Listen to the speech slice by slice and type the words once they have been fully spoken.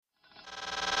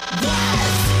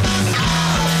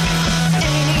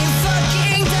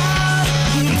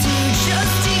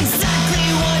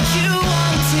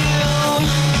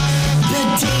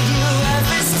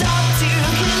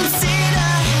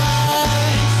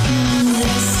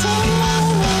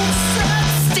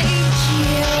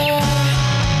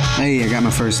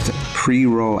a first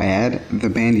pre-roll ad. The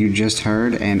band you just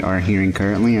heard and are hearing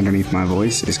currently underneath my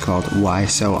voice is called Why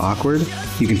So Awkward.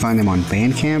 You can find them on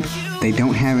Bandcamp. They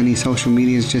don't have any social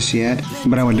medias just yet,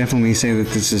 but I would definitely say that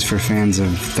this is for fans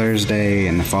of Thursday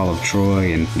and The Fall of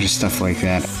Troy and just stuff like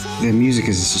that. The music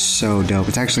is so dope.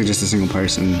 It's actually just a single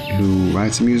person who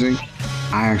writes the music.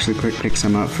 I actually picked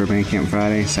some up for Bandcamp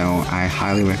Friday, so I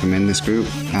highly recommend this group.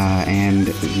 And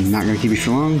I'm not going to keep you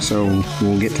for long, so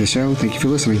we'll get to the show. Thank you for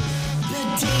listening.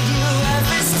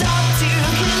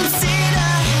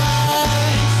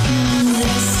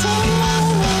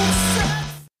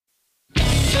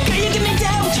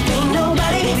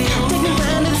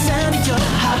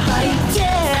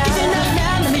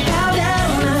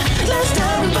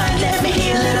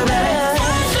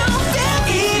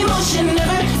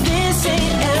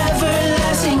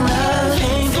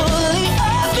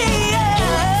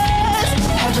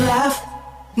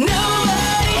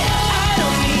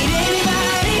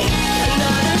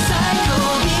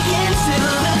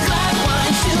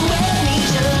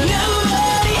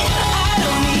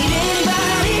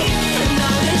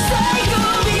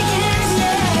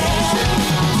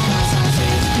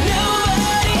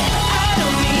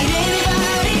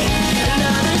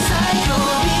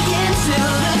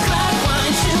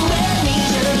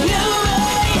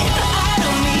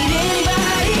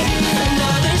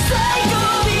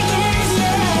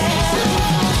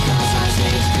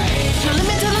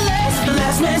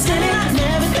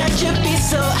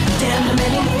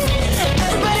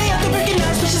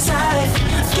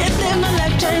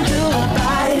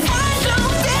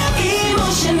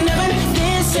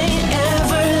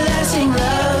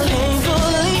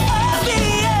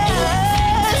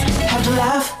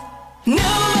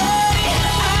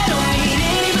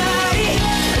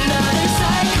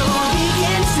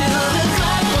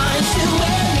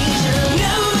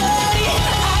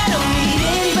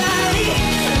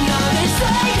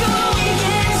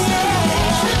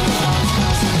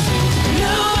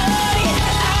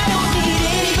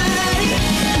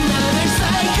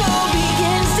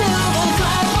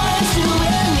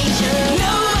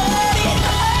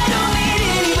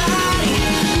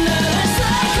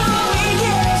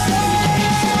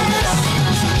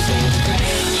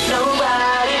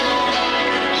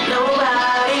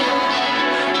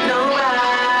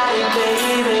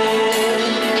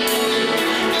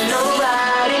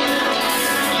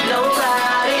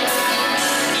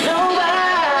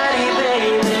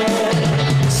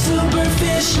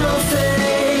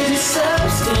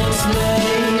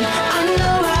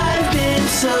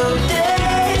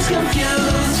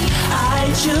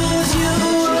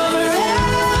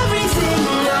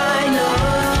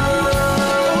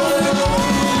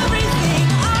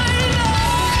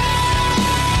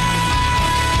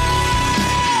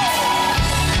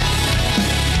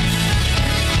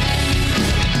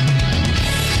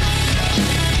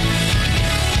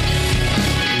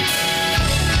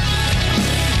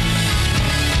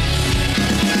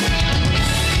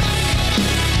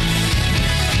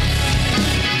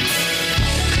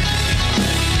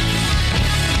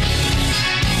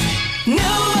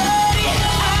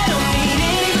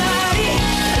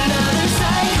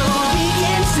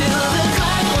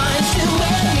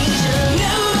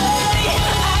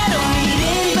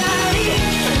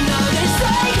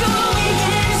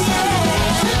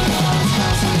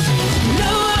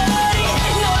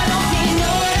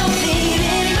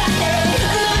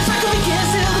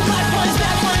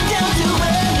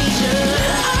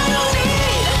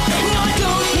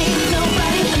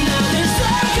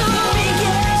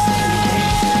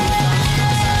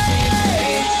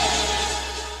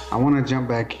 Jump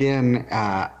back in.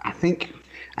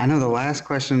 I know the last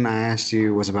question I asked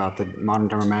you was about the Modern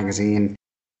Drummer magazine.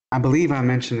 I believe I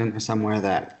mentioned in somewhere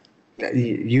that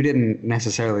you didn't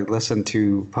necessarily listen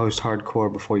to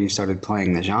post-hardcore before you started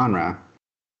playing the genre.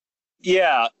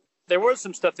 Yeah, there was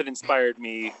some stuff that inspired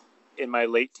me in my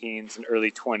late teens and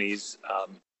early 20s.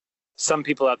 Some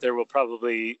people out there will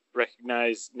probably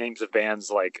recognize names of bands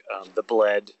like The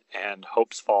Bled and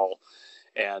Hope's Fall.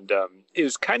 And it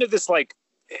was kind of this like,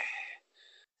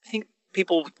 I think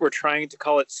people were trying to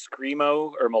call it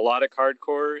screamo or melodic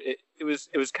hardcore. It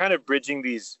was kind of bridging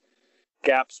these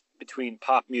gaps between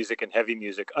pop music and heavy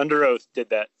music. Under Oath did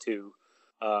that too.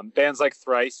 Bands like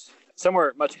Thrice, some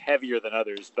were much heavier than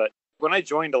others, but when I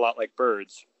joined A Lot Like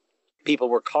Birds, people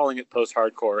were calling it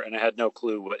post-hardcore, and I had no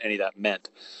clue what any of that meant.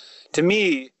 To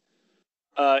me,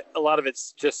 a lot of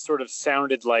it's just sort of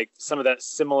sounded like some of that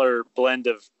similar blend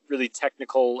of really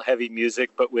technical, heavy music,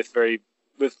 but with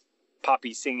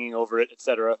poppy singing over it,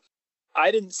 etc.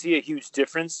 I didn't see a huge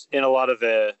difference in a lot of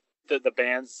the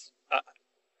bands.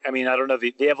 I mean, I don't know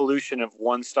the evolution of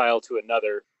one style to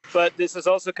another, but this is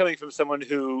also coming from someone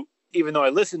who, even though I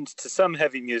listened to some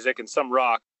heavy music and some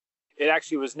rock, it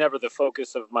actually was never the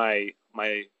focus of my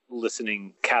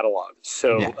listening catalog.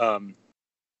 So, Yeah.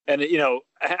 and you know,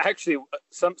 actually,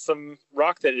 some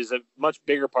rock that is a much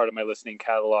bigger part of my listening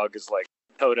catalog is like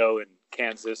Coda and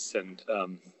Kansas, and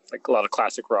like a lot of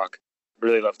classic rock.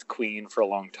 Really loved Queen for a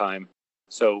long time,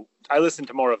 so I listen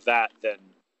to more of that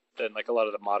than like a lot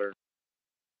of the modern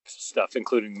stuff,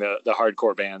 including the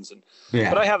hardcore bands. And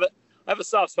Yeah. but I have a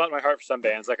soft spot in my heart for some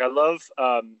bands. Like I love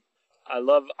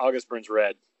August Burns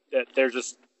Red. They're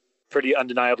just pretty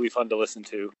undeniably fun to listen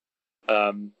to,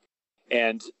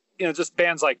 and you know, just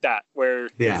bands like that where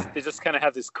they just kind of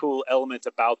have this cool element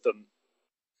about them.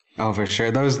 Oh, for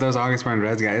sure. Those August Burns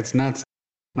Reds guys, it's nuts.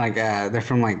 Like they're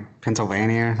from like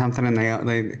Pennsylvania or something, and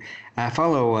I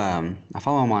follow them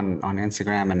on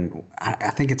Instagram, and I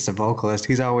think it's the vocalist.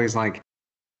 He's always like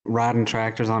riding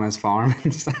tractors on his farm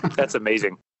and stuff. That's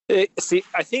amazing. See,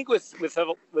 I think with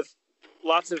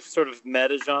lots of sort of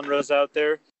meta genres out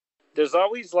there, there's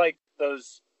always like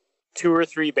those 2 or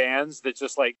 3 bands that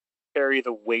just like carry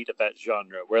the weight of that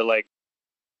genre. Where like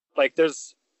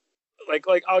there's like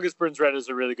August Burns Red is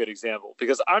a really good example,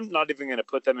 because I'm not even going to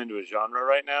put them into a genre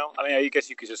right now. I mean, I guess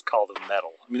you could just call them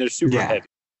metal. I mean, they're super heavy.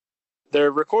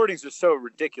 Their recordings are so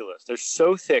ridiculous. They're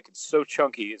so thick and so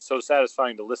chunky and so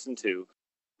satisfying to listen to.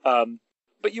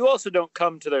 But you also don't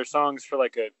come to their songs for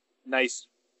like a nice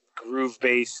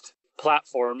groove-based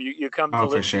platform. You come to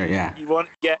for sure, yeah. You want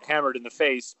to get hammered in the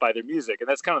face by their music, and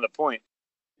that's kind of the point.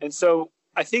 And so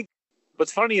I think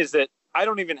what's funny is that I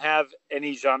don't even have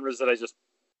any genres that I just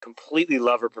completely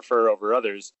love or prefer over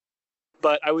others.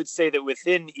 But I would say that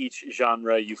within each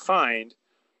genre you find,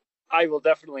 I will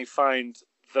definitely find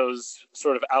those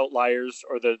sort of outliers,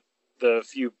 or the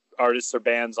few artists or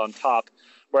bands on top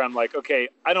where I'm like, okay,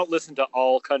 I don't listen to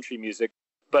all country music,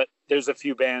 but there's a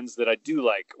few bands that I do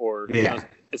like, or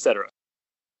etc.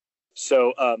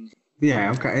 So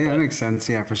yeah, okay, that makes sense.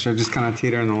 Yeah, for sure. Just kind of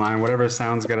teetering the line, whatever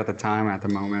sounds good at the time, at the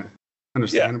moment.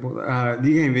 Understandable. Yeah.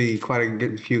 You gave me quite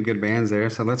a few good bands there,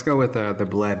 so let's go with the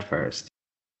Bled first.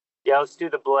 Yeah, let's do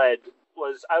the Bled.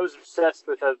 I was obsessed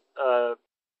with an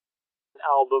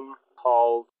album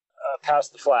called Pass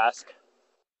the Flask,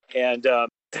 and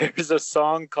there's a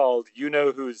song called "You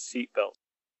Know Whose Seatbelt,"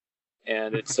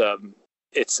 and it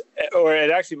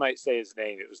actually might say his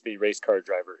name. It was the race car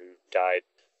driver who died.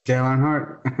 Dale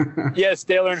Earnhardt. Yes,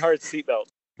 Dale Earnhardt's Seatbelt,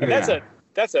 and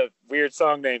that's a weird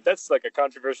song name. That's like a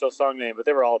controversial song name, but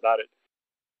they were all about it.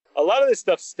 A lot of this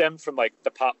stuff stemmed from like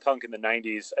the pop punk in the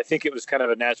 90s. I think it was kind of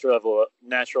a natural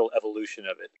evolution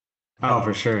of it. Oh,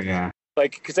 for sure, yeah.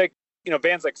 Like, because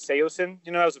bands like Seosin,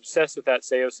 I was obsessed with that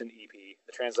Seosin EP,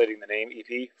 translating the name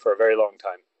EP, for a very long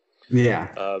time.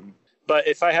 Yeah. But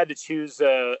if I had to choose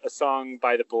a song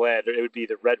by the Bled, it would be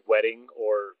The Red Wedding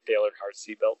or Dale Earnhardt's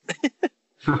Seatbelt.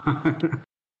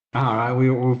 All right,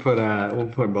 we'll put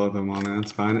both of them on there.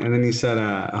 That's fine. And then you said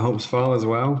Hope's Fall as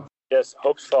well. Yes,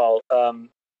 Hope's Fall.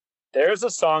 There's a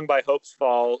song by Hope's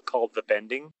Fall called "The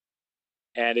Bending,"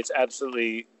 and it's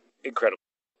absolutely incredible.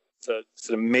 It's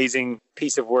an amazing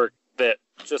piece of work that,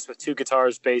 just with 2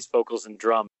 guitars, bass, vocals, and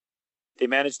drum, they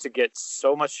managed to get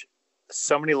so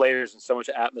many layers and so much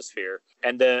atmosphere.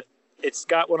 And it's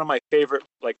got one of my favorite,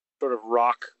 like, sort of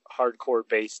rock hardcore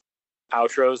based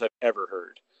outros I've ever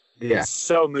heard. Yeah. It's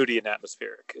so moody and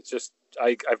atmospheric. It's just,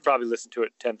 I've probably listened to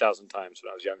it 10,000 times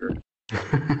when I was younger.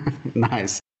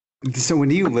 Nice. So when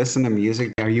you listen to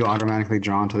music, are you automatically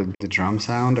drawn to the drum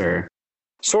sound, or?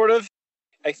 Sort of.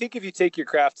 I think if you take your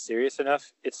craft serious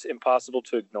enough, it's impossible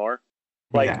to ignore.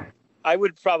 Like, I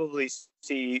would probably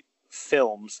see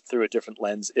films through a different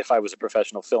lens if I was a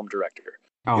professional film director.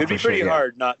 It would be pretty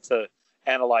hard not to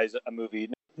analyze a movie.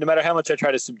 No matter how much I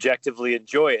try to subjectively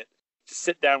enjoy it, to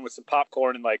sit down with some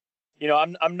popcorn and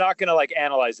I'm not going to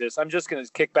analyze this. I'm just going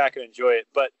to kick back and enjoy it.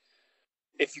 But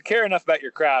if you care enough about your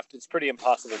craft, it's pretty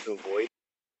impossible to avoid.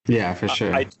 Yeah, for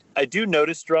sure. I do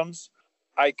notice drums.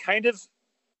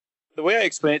 The way I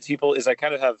explain it to people is I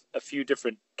kind of have a few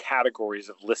different categories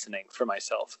of listening for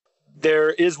myself.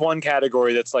 There is one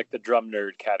category that's like the drum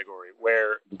nerd category,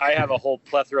 where I have a whole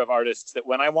plethora of artists that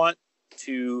when I want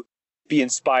to be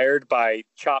inspired by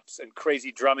chops and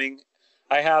crazy drumming,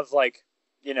 I have all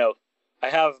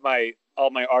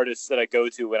my artists that I go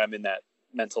to when I'm in that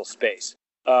mental space.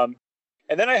 And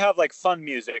then I have fun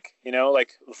music,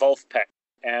 like Wolfpack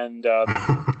and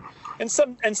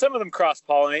some of them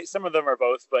cross-pollinate. Some of them are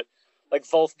both, but like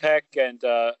Wolfpack and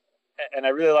I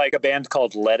really like a band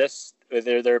called Lettuce.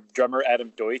 Their drummer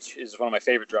Adam Deutsch is one of my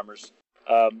favorite drummers.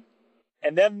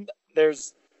 And then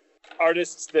there's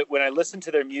artists that when I listen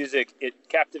to their music, it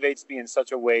captivates me in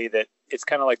such a way that it's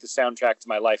kind of like the soundtrack to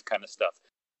my life kind of stuff.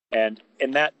 And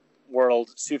in that world,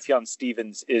 Sufjan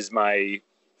Stevens is my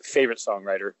favorite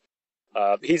songwriter.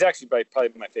 He's actually probably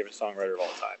my favorite songwriter of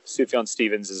all time. Sufjan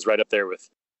Stevens is right up there with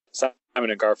Simon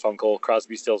and Garfunkel,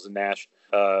 Crosby, Stills and Nash,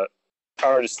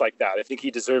 artists like that. I think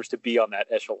he deserves to be on that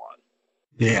echelon.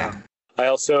 Yeah. I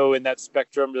also, in that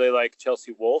spectrum, really like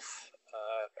Chelsea Wolfe.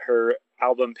 Her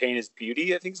album Pain is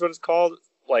Beauty, I think is what it's called,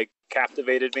 like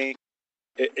captivated me.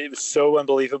 It was so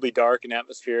unbelievably dark and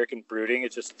atmospheric and brooding.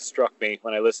 It just struck me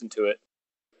when I listened to it.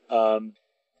 And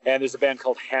there's a band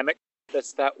called Hammock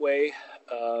that's that way.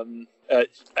 I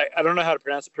don't know how to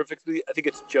pronounce it perfectly. I think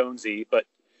it's Jonesy,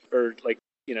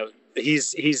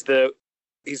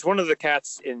 he's one of the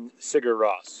cats in Sigur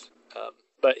Rós,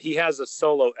 but he has a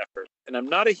solo effort. And I'm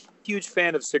not a huge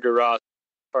fan of Sigur Rós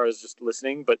as far as just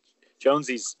listening, but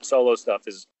Jonesy's solo stuff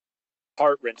is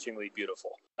heart-wrenchingly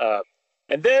beautiful.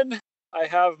 And then I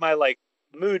have my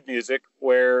mood music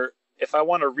where if I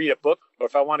want to read a book or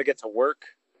if I want to get to work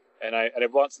and I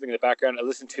want something in the background, I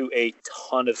listen to a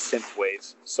ton of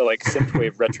synthwave. So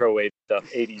synthwave, retrowave stuff,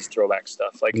 80s throwback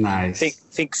stuff. Nice.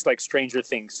 Think like Stranger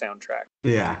Things soundtrack.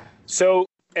 Yeah. So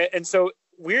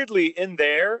weirdly in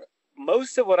there,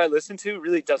 most of what I listen to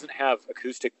really doesn't have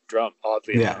acoustic drum,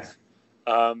 oddly enough.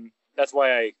 That's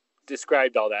why I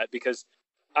described all that, because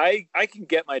I can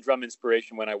get my drum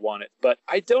inspiration when I want it, but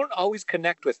I don't always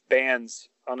connect with bands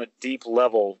on a deep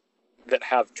level that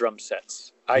have drum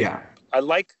sets. I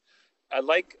like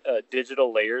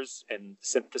digital layers and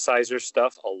synthesizer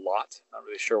stuff a lot. Not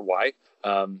really sure why.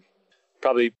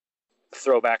 Probably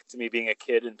throwback to me being a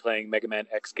kid and playing Mega Man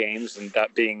X games, and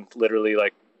that being literally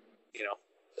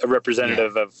a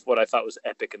representative of what I thought was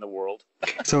epic in the world.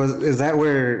 So is that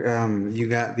where you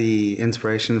got the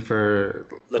inspiration for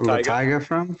Taiga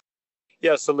from?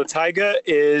 Yeah, so Taiga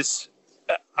is...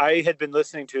 I had been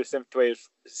listening to synthwave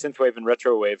and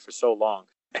retrowave for so long.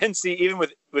 And see, even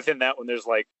within that one, there's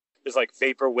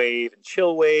vaporwave and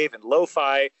chillwave and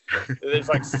lo-fi.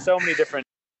 There's so many different...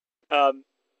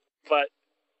 but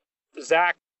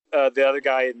Zach, the other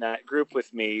guy in that group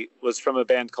with me, was from a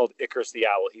band called Icarus the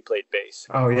Owl. He played bass.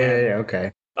 Oh, yeah,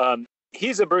 okay.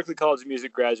 He's a Berklee College of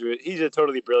Music graduate. He's a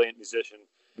totally brilliant musician.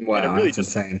 Wow, and a really that's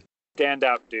insane.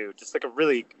 Standout dude. Just a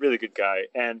really, really good guy.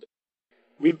 And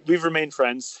we've remained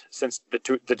friends since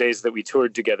the days that we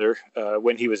toured together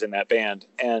when he was in that band.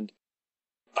 And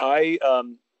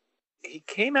he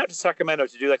came out to Sacramento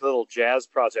to do a little jazz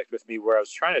project with me where I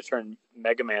was trying to turn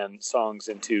Mega Man songs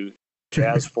into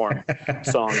jazz form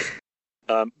songs.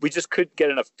 We just couldn't get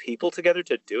enough people together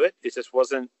to do it. It just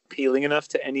wasn't appealing enough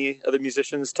to any other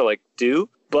musicians to do.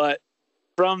 But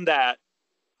from that,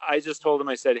 I just told him,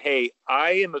 I said, hey,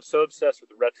 I am so obsessed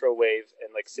with retro wave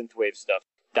and synthwave stuff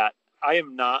that I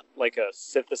am not a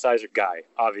synthesizer guy.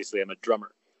 Obviously, I'm a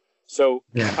drummer. So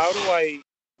how do I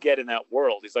get in that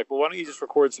world? He's like, well, why don't you just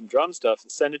record some drum stuff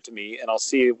and send it to me, and I'll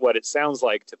see what it sounds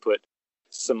like to put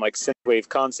some synthwave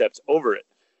concepts over it.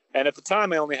 And at the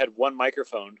time, I only had one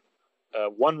microphone,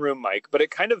 one room mic, but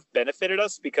it kind of benefited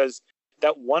us because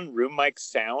that one room mic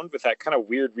sound with that kind of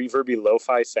weird reverby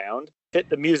lo-fi sound fit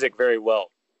the music very well.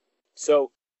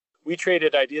 So we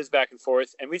traded ideas back and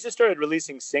forth, and we just started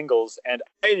releasing singles, and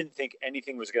I didn't think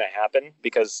anything was going to happen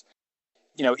because,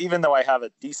 even though I have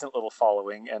a decent little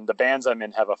following and the bands I'm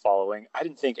in have a following, I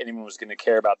didn't think anyone was going to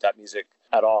care about that music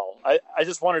at all. I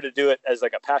just wanted to do it as a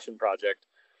passion project,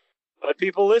 but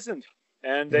people listened.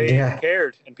 And they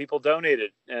cared, and people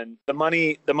donated. And the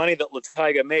money that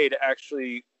Taiga made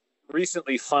actually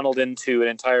recently funneled into an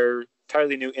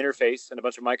entirely new interface and a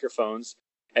bunch of microphones.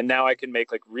 And now I can make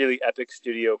really epic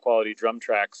studio quality drum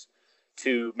tracks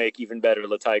to make even better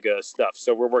Taiga stuff.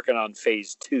 So we're working on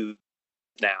phase 2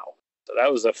 now. So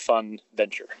that was a fun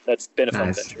venture. That's been a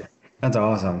fun venture. That's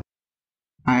awesome.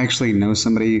 I actually know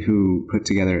somebody who put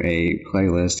together a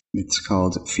playlist. It's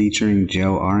called Featuring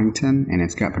Joe Arrington, and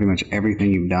it's got pretty much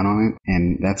everything you've done on it.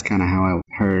 And that's kind of how I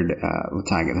heard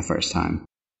Taiga the first time.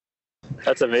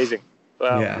 That's amazing.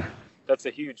 Wow. Yeah. That's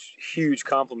a huge, huge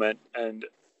compliment. And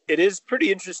it is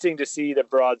pretty interesting to see the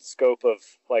broad scope of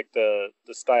the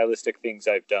stylistic things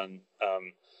I've done.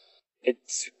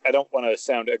 I don't want to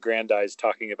sound aggrandized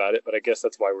talking about it, but I guess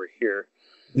that's why we're here.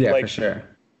 Yeah, for sure.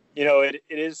 It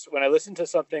is when I listen to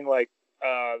something like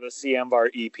the Siambar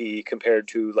EP compared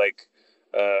to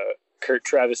Kurt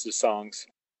Travis's songs.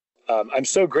 I'm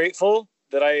so grateful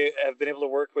that I have been able to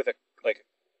work with a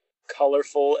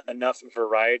colorful enough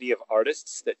variety of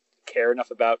artists that care enough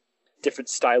about different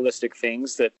stylistic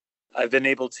things that I've been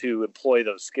able to employ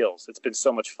those skills. It's been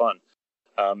so much fun.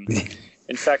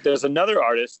 In fact, there's another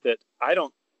artist that I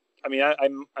don't I mean,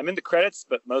 I'm in the credits,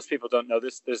 but most people don't know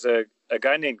this. There's a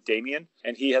guy named Damien,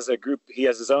 and he has a group. He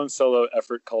has his own solo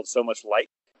effort called So Much Light.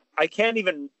 I can't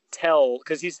even tell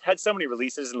because he's had so many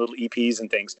releases and little EPs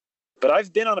and things. But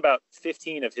I've been on about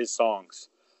 15 of his songs.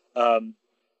 I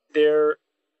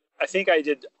think I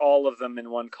did all of them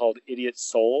in one called Idiot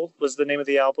Soul was the name of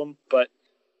the album, but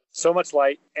So Much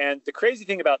Light. And the crazy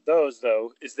thing about those,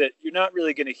 though, is that you're not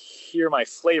really going to hear my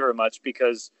flavor much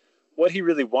because what he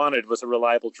really wanted was a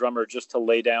reliable drummer just to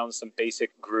lay down some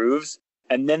basic grooves,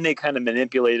 and then they kind of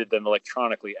manipulated them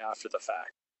electronically after the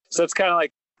fact. So it's kind of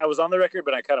like I was on the record,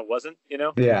 but I kind of wasn't, you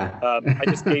know? Yeah. I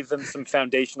just gave them some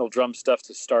foundational drum stuff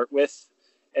to start with,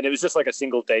 and it was just like a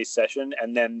single day session,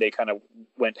 and then they kind of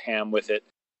went ham with it.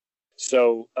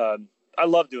 So I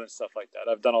love doing stuff like that.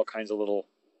 I've done all kinds of little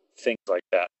things like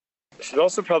that. I should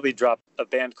also probably drop a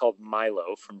band called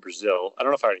Milo from Brazil. I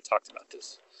don't know if I already talked about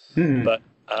this, but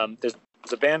there's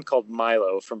a band called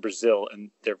Milo from Brazil, and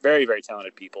they're very, very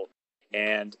talented people.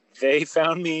 And they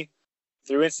found me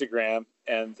through Instagram,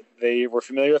 and they were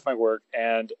familiar with my work,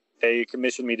 and they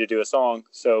commissioned me to do a song.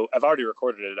 So I've already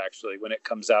recorded it, actually. When it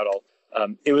comes out,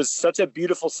 it was such a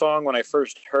beautiful song. When I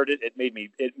first heard it, it made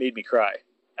me cry.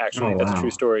 Actually, That's a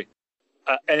true story.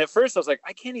 And at first I was like,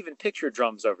 I can't even picture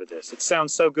drums over this. It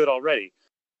sounds so good already.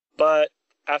 But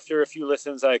after a few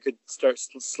listens, I could start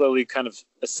slowly kind of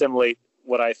assimilate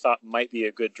what I thought might be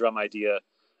a good idea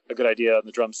on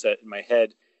the drum set in my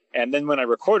head. And then when I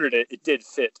recorded it, it did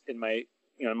fit in my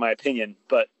opinion.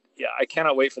 But yeah, I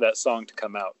cannot wait for that song to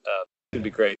come out. It's going to be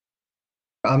great.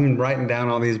 I'm writing down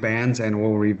all these bands and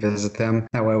we'll revisit them.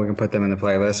 That way we can put them in the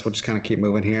playlist. We'll just kind of keep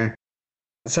moving here.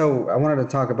 So I wanted to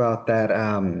talk about that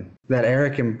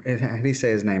Eric, how do you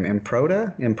say his name?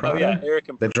 Improda? Oh yeah, Eric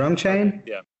Improda. The drum chain?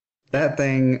 Yeah. That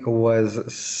thing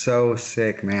was so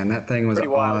sick, man. That thing was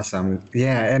awesome. Wild.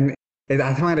 Yeah, and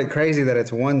I find it crazy that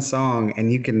it's one song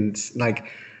and you can, like,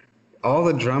 all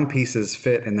the drum pieces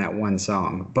fit in that one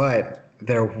song, but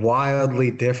they're wildly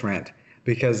different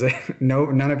because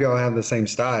none of y'all have the same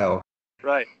style.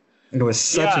 Right. It was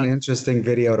such an interesting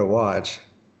video to watch.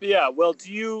 Yeah, well,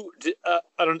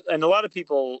 and a lot of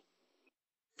people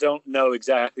don't know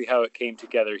exactly how it came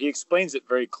together. He explains it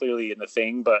very clearly in the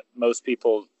thing, but most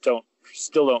people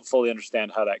still don't fully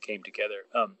understand how that came together.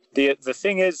 The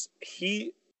thing is,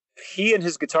 he and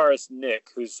his guitarist Nick,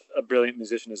 who's a brilliant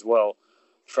musician as well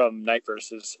from Night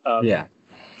Verses,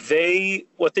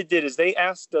 what they did is they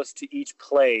asked us to each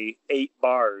play 8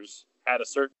 bars at a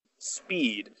certain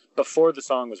speed before the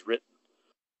song was written.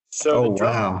 So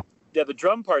the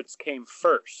drum parts came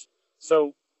first.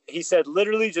 So he said,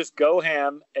 literally just go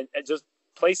ham and just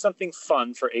play something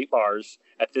fun for 8 bars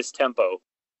at this tempo,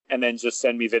 and then just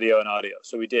send me video and audio.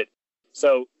 So we did.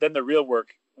 So then the real work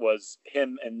was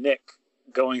him and Nick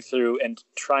going through and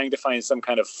trying to find some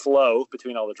kind of flow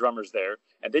between all the drummers there.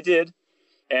 And they did.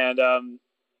 And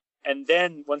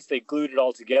then once they glued it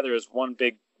all together as one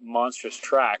big monstrous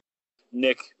track,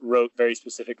 Nick wrote very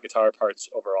specific guitar parts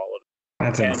over all of it.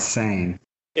 That's insane.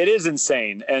 It is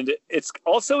insane. And it's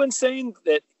also insane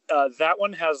that that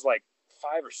one has like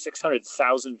 500,000 or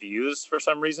 600,000 views for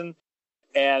some reason.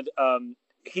 And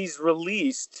he's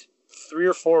released 3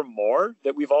 or 4 more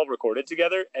that we've all recorded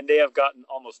together, and they have gotten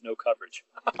almost no coverage.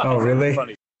 Oh, really?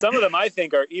 Funny. Some of them I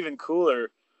think are even cooler.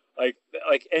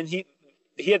 And he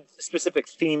had specific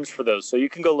themes for those, so you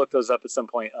can go look those up at some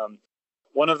point.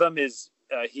 One of them is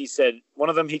one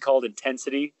of them he called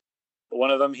Intensity.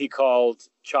 One of them he called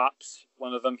Chops.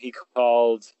 One of them he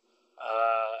called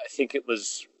I think it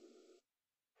was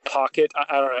Pocket.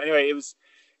 I don't know. Anyway,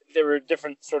 there were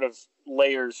different sort of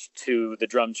layers to the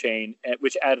drum chain,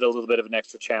 which added a little bit of an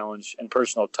extra challenge and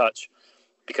personal touch,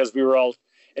 because we were all,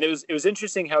 and it was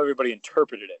interesting how everybody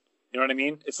interpreted it. You know what I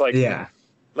mean? It's like,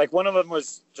 like one of them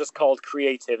was just called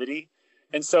Creativity.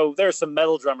 And so there are some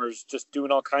metal drummers just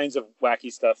doing all kinds of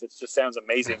wacky stuff. It just sounds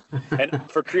amazing. And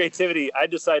for Creativity, I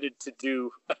decided to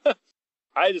do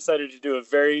a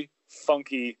very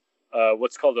funky,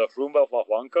 what's called a rumba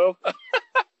huahuanco.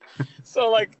 So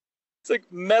like, it's like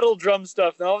metal drum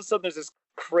stuff. And all of a sudden there's this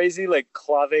crazy like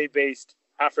clave-based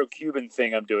Afro-Cuban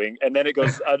thing I'm doing. And then it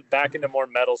goes back into more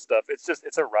metal stuff. It's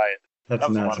a riot. That's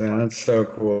nuts, man. That's so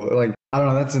cool. Like, I don't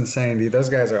know, that's insane, dude. Those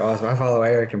guys are awesome. I follow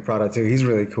Eric and Prada too. He's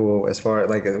really cool as far as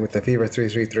like with the Fever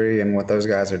 333 and what those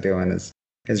guys are doing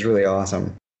is really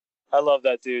awesome. I love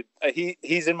that dude.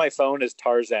 He's in my phone as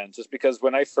Tarzan, just because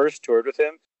when I first toured with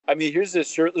him, I mean, here's this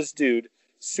shirtless dude,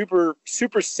 super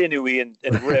sinewy and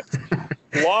ripped,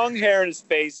 long hair in his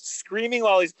face, screaming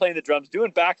while he's playing the drums,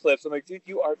 doing backflips. I'm like, dude,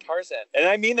 you are Tarzan, and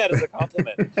I mean that as a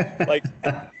compliment.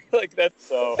 like that's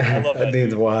so. I love that. That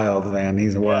dude's wild, man.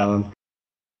 He's wild.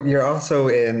 You're also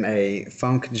in a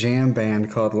funk jam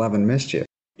band called Love and Mischief.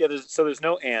 Yeah, there's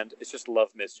no and. It's just Love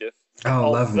Mischief.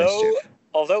 Oh, Love Mischief.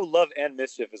 Although Love and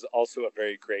Mischief is also a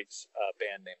very great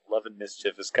band name. Love and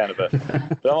Mischief is kind of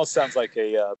it almost sounds like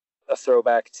a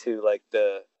throwback to like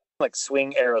the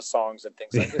swing era songs and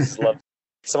things like this. Love.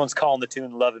 Someone's calling the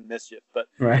tune Love and Mischief, but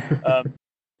right.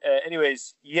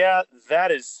 Anyways, yeah,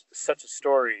 that is such a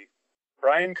story.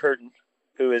 Brian Curtin,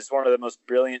 who is one of the most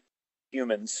brilliant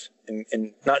humans,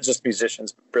 and not just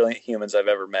musicians, but brilliant humans I've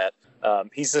ever met.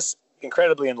 He's this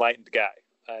incredibly enlightened guy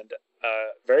and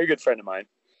a very good friend of mine.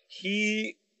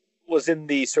 He was in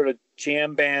the sort of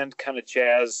jam band kind of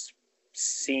jazz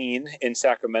scene in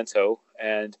Sacramento,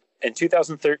 and in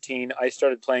 2013, I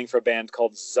started playing for a band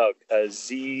called Zug,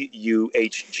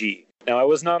 Z-U-H-G. Now, I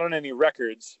was not on any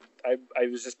records. I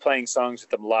was just playing songs with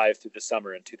them live through the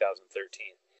summer in 2013.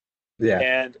 Yeah.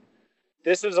 And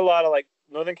this was a lot of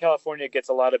Northern California gets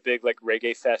a lot of big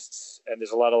reggae fests, and there's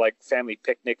a lot of family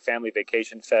picnic, family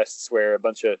vacation fests where a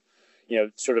bunch of,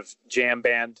 sort of jam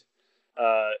band.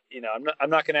 I'm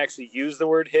not going to actually use the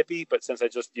word hippie, but since I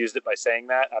just used it by saying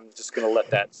that, I'm just going to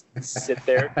let that sit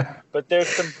there. But there's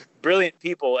some brilliant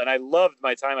people, and I loved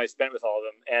my time I spent with all of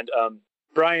them. And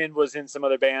Brian was in some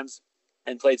other bands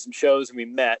and played some shows, and we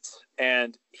met.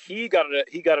 And he got an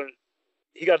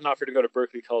offer to go to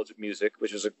Berklee College of Music,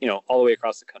 which is all the way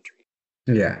across the country.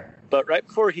 Yeah. But right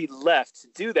before he left to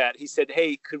do that, he said,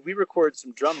 "Hey, could we record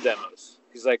some drum demos?"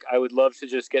 He's like, "I would love to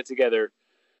just get together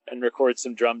and record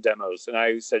some drum demos." And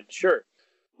I said, "Sure."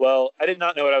 Well, I did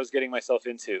not know what I was getting myself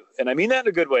into. And I mean that in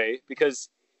a good way, because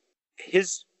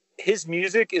his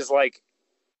music is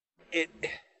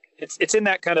it's in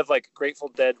that kind of Grateful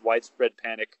Dead, Widespread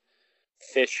Panic,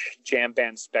 Fish jam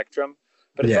band spectrum,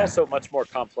 but it's also much more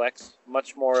complex,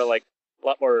 much more a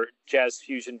lot more jazz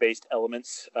fusion based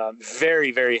elements,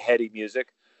 very, very heady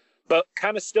music, but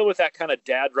kind of still with that kind of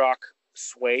dad rock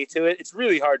sway to it. It's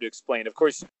really hard to explain. Of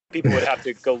course, people would have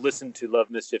to go listen to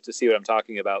Love Mischief to see what I'm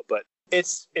talking about, but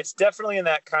it's definitely in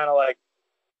that kind of like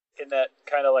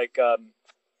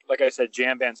I said,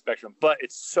 jam band spectrum, but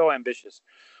it's so ambitious.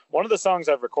 One of the songs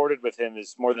I've recorded with him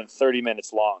is more than 30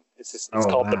 minutes long. It's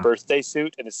called The Birthday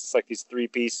Suit, and it's just these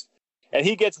 3-piece, and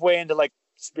he gets way into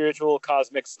spiritual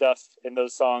cosmic stuff in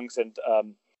those songs, and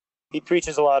he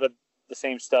preaches a lot of the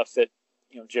same stuff that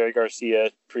Jerry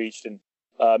Garcia preached, and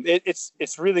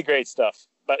it's really great stuff.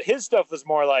 But his stuff was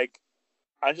more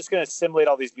I'm just going to assimilate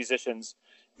all these musicians,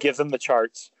 give them the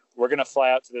charts. We're going to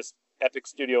fly out to this epic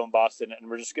studio in Boston, and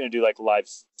we're just going to do live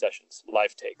sessions,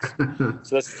 live takes.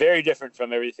 So that's very different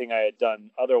from everything I had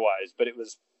done otherwise, but it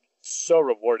was so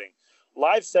rewarding.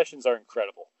 Live sessions are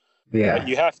incredible. Yeah.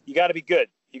 You got to be good.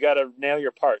 You got to nail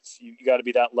your parts. You got to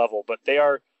be that level, but they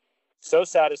are so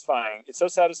satisfying. It's so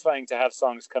satisfying to have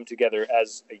songs come together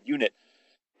as a unit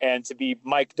and to be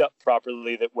mic'd up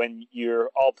properly, that when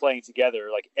you're all playing together,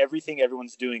 everything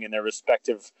everyone's doing in their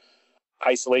respective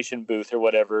isolation booth or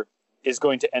whatever is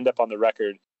going to end up on the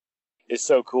record is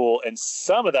so cool. And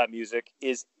some of that music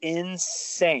is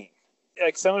insane.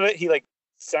 Some of it, he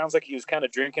sounds like he was kind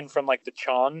of drinking from the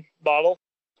Chon bottle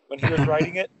when he was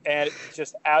writing it, and it's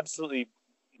just absolutely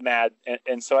mad.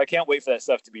 And so I can't wait for that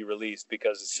stuff to be released,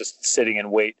 because it's just sitting in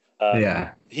wait.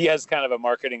 He has kind of a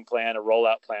marketing plan, a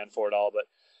rollout plan for it all, but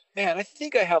man, I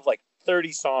think I have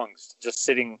 30 songs just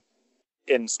sitting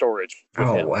in storage with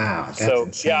him. Wow. That's so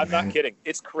insane, I'm not kidding.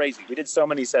 It's crazy. We did so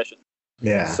many sessions.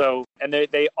 Yeah. So, and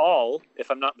they all, if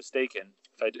I'm not mistaken,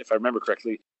 if I remember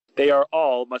correctly, they are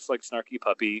all, much like Snarky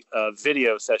Puppy,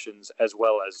 video sessions as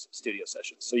well as studio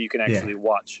sessions. So you can actually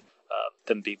watch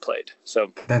them be played.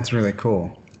 So that's really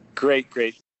cool. Great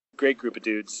group of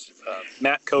dudes.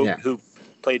 Matt Cope, who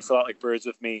played Fly Out Like Birds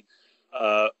with me,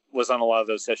 was on a lot of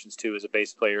those sessions too as a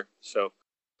bass player. So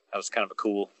that was kind of a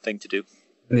cool thing to do.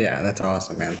 Yeah, that's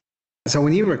awesome, man. So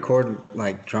when you record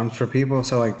drums for people,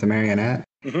 so the Marionette,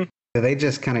 mm-hmm. do they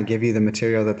just kind of give you the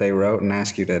material that they wrote and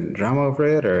ask you to drum over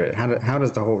it, or how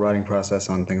does the whole writing process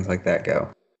on things like that go?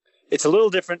 It's a little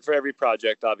different for every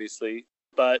project, obviously,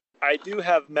 but I do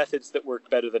have methods that work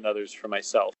better than others for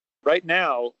myself. Right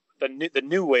now, the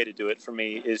new way to do it for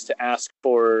me is to ask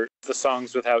for the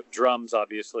songs without drums,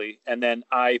 obviously, and then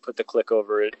I put the click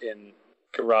over it in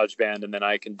GarageBand, and then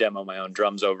I can demo my own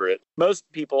drums over it. Most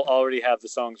people already have the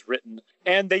songs written,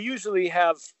 and they usually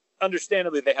have,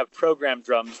 understandably, they have programmed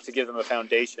drums to give them a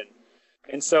foundation.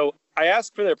 And so I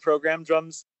ask for their programmed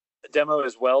drums demo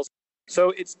as well.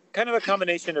 So it's kind of a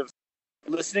combination of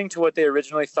listening to what they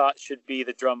originally thought should be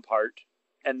the drum part,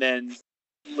 and then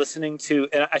listening to,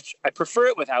 and I prefer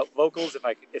it without vocals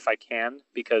if I can,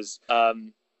 because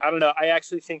I don't know, I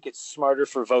actually think it's smarter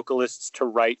for vocalists to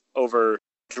write over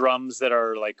drums that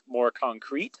are like more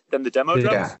concrete than the demo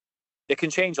drums. It can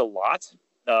change a lot.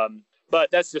 But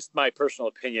that's just my personal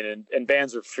opinion, and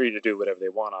bands are free to do whatever they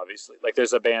want, obviously. Like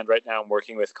there's a band right now I'm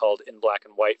working with called In Black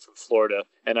and White from Florida,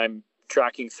 and I'm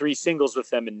tracking 3 singles with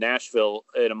them in Nashville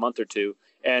in a month or two,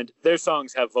 and their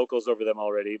songs have vocals over them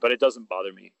already, but it doesn't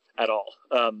bother me at all.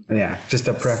 Just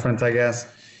a preference, I guess.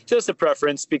 Just a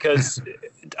preference, because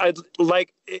I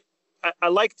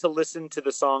like to listen to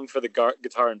the song for the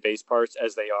guitar and bass parts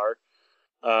as they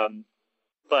are,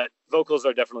 but vocals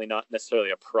are definitely not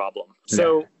necessarily a problem.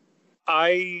 So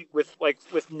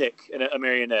with Nick and a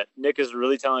marionette. Nick is a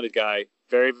really talented guy,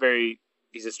 very, very.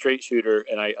 He's a straight shooter,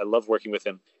 and I love working with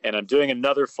him. And I'm doing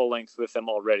another full length with them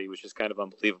already, which is kind of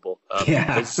unbelievable. They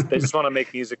just want to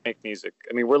make music.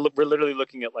 I mean, we're literally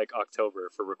looking at like October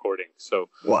for recording. So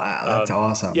wow, that's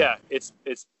awesome. Yeah, it's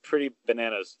pretty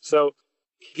bananas. So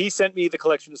he sent me the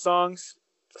collection of songs.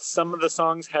 Some of the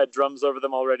songs had drums over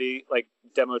them already, like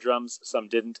demo drums. Some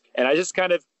didn't. And I just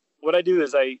kind of, what I do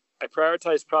is I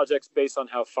prioritize projects based on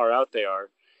how far out they are.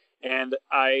 And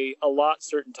I allot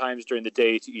certain times during the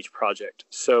day to each project.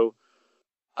 So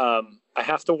I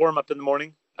have to warm up in the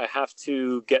morning. I have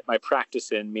to get my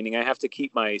practice in, meaning I have to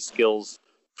keep my skills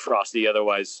frosty.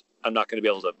 Otherwise, I'm not going to be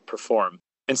able to perform.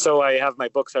 And so I have my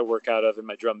books I work out of and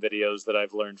my drum videos that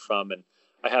I've learned from. And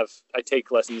I take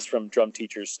lessons from drum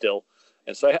teachers still.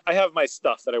 And so I have my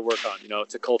stuff that I work on,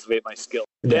 to cultivate my skill.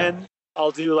 Yeah. Then I'll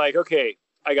do okay,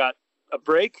 I got a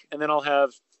break, and then I'll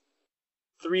have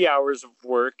 3 hours of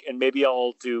work, and maybe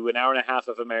I'll do an hour and a half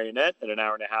of a marionette and an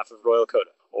hour and a half of Royal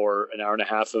Coda, or an hour and a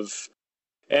half of,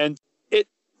 and it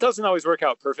doesn't always work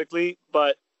out perfectly,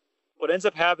 but what ends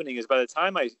up happening is by the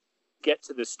time I get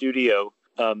to the studio,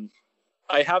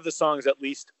 I have the songs at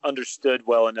least understood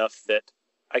well enough that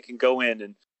I can go in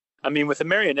and, with a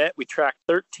marionette, we tracked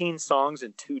 13 songs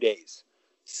in 2 days.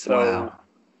 So, wow.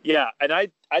 Yeah, and I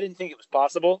didn't think it was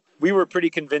possible. We were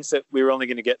pretty convinced that we were only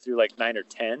going to get through 9 or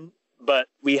 10, but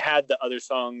we had the other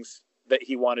songs that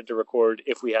he wanted to record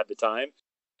if we had the time.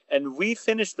 And we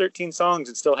finished 13 songs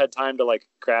and still had time to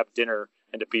grab dinner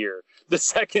and a beer the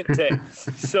second day.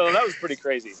 So that was pretty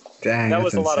crazy. Dang, that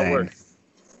was a lot insane. of work,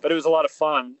 but it was a lot of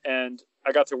fun. And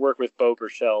I got to work with Bo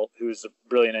Burchell, who's a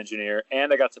brilliant engineer.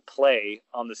 And I got to play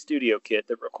on the studio kit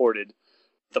that recorded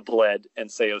The Bled and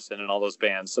Seosin and all those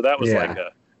bands. So that was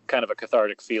a kind of a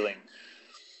cathartic feeling.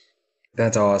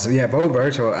 That's awesome. Yeah, Bo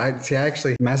Burchell, I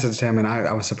actually messaged him, and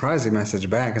I was surprised he messaged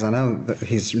back, because I know that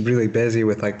he's really busy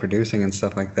with producing and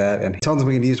stuff like that. And he told us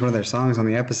we could use one of their songs on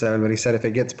the episode, but he said if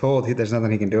it gets pulled, there's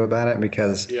nothing he can do about it,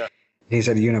 because he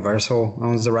said Universal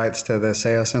owns the rights to the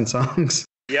Seosin songs.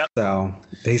 Yep. So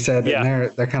he said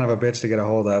they're kind of a bitch to get a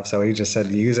hold of, so he just said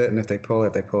use it, and if they pull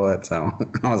it, they pull it. So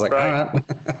I was like, all right.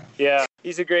 Yeah,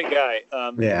 he's a great guy.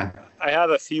 I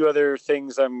have a few other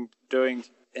things I'm doing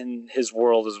in his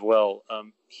world as well.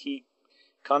 He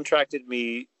contracted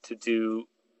me to do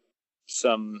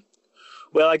some,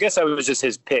 I guess I was just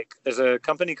his pick. There's a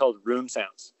company called Room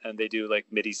Sounds, and they do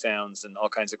MIDI sounds and all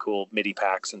kinds of cool MIDI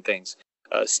packs and things,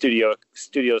 studio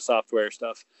software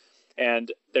stuff.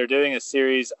 And they're doing a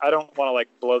series. I don't want to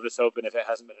blow this open if it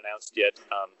hasn't been announced yet.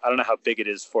 I don't know how big it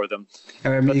is for them.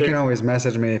 You can always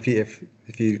message me if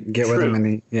you get with them,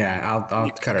 and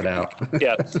I'll cut it out.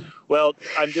 Yeah. Well,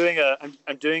 I'm doing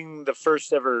the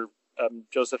first ever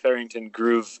Joseph Arrington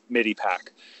Groove MIDI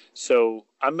pack. So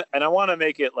I want to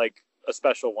make it a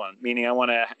special one, meaning I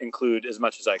want to include as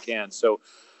much as I can. So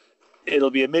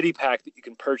it'll be a MIDI pack that you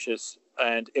can purchase,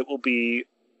 and it will be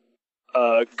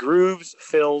grooves,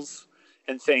 fills,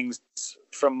 and things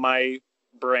from my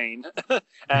brain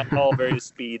at all various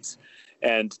speeds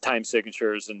and time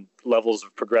signatures and levels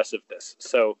of progressiveness.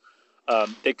 So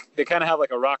they kind of have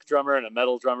a rock drummer and a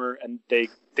metal drummer, and they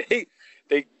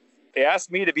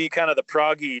asked me to be kind of the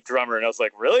proggy drummer, and I was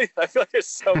like, really? I feel like there's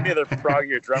so many other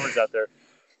proggier drummers out there,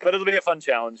 but it'll be a fun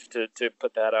challenge to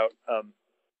put that out.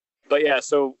 But yeah,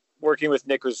 so working with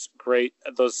Nick was great.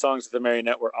 Those songs with the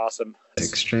marionette were awesome.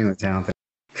 Extremely talented.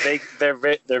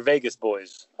 They're Vegas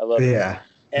boys. I love it. Yeah.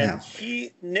 And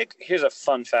Nick, here's a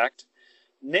fun fact.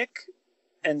 Nick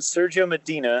and Sergio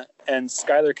Medina and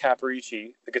Skylar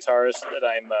Caparici, the guitarist that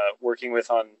I'm working with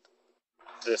on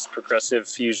this progressive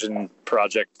fusion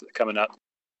project coming up,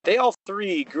 they all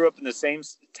three grew up in the same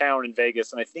town in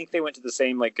Vegas, and I think they went to the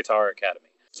same guitar academy.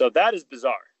 So that is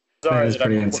bizarre. That is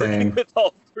pretty insane. Working with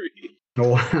all three.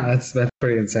 Wow, that's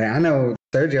pretty insane. I know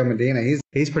Sergio Medina,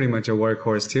 he's pretty much a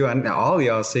workhorse too. And all of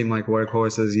y'all seem like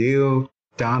workhorses. You,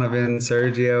 Donovan,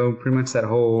 Sergio, pretty much that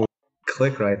whole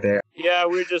clique right there. Yeah,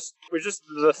 we're just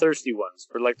the thirsty ones.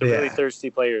 We're the really thirsty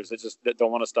players that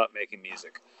don't want to stop making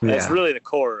music. And it's really the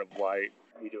core of why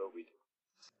we do what we do.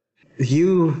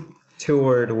 You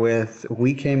toured with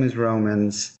We Came as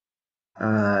Romans,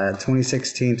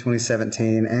 2016,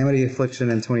 2017, Amity Affliction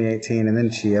in 2018, and then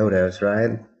Chiodos,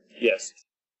 right? Yes.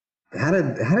 How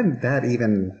did that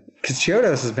even? Because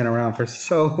Chiodos has been around for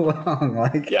so long.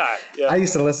 Like, Yeah. I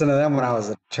used to listen to them when I was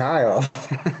a child.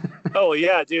 Oh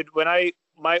yeah, dude. When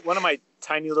one of my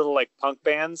tiny little like punk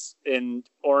bands in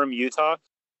Orem, Utah,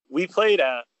 we played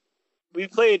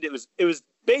it was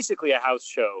basically a house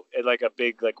show at like a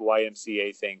big like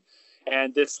YMCA thing,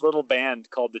 and this little band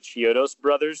called the Chiodos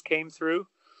Brothers came through,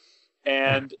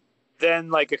 and then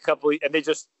like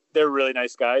they're really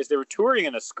nice guys. They were touring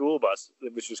in a school bus,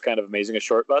 which was kind of amazing, a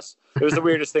short bus. It was the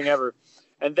weirdest thing ever.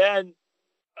 And then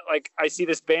like I see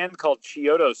this band called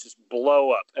Chiodos just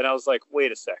blow up, and I was like,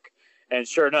 wait a sec. And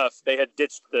sure enough, they had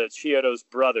ditched the Chiodos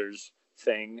Brothers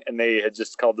thing, and they had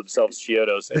just called themselves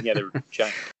Chiodos, and yeah, they were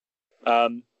giant.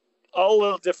 All a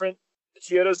little different. The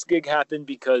Chiodos gig happened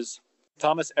because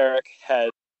Thomas Ehrlich had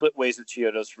split ways with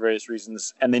Chiodos for various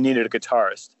reasons, and they needed a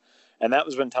guitarist. And that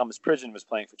was when Thomas Pridgeon was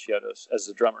playing for Chiodos as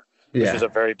a drummer, which was a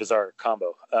very bizarre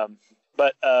combo.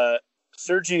 But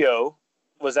Sergio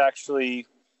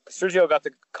got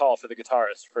the call for the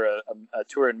guitarist for a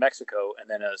tour in Mexico, and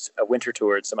then a winter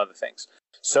tour and some other things.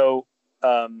 So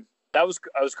that was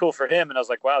cool for him, and I was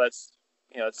like, wow, that's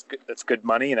good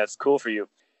money, and that's cool for you.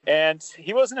 And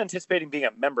he wasn't anticipating being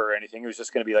a member or anything. He was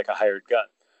just going to be like a hired gun.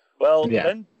 Well,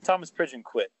 then Thomas Pridgeon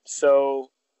quit.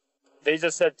 So they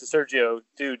just said to Sergio,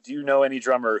 dude, do you know any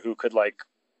drummer who could like,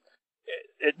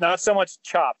 not so much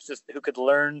chops, just who could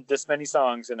learn this many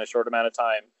songs in a short amount of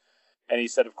time? And he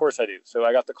said, of course I do. So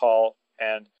I got the call,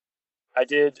 and I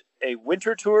did a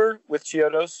winter tour with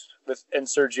Chiodos and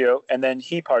Sergio, and then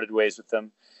he parted ways with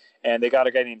them. And they got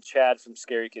a guy named Chad from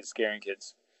Scary Kids Scaring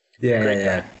Kids. Great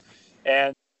guy.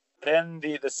 And then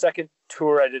the second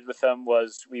tour I did with them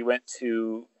was we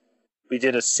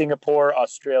did a Singapore,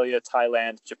 Australia,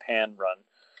 Thailand, Japan run,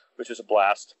 which was a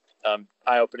blast.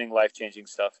 Eye-opening, life-changing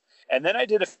stuff. And then I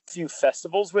did a few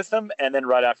festivals with them, and then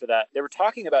right after that, they were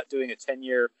talking about doing a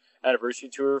 10-year anniversary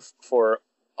tour for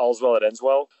All's Well That Ends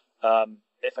Well.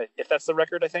 If that's the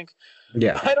record, I think.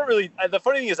 Yeah. The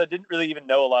funny thing is I didn't really even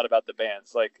know a lot about the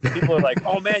bands. Like, people are like,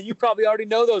 oh man, you probably already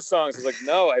know those songs. I was like,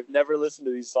 no, I've never listened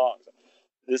to these songs.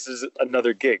 This is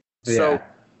another gig. Yeah.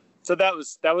 So that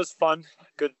was fun.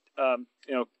 Good,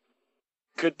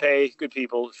 good pay, good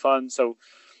people, fun. So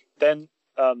then,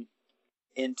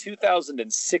 in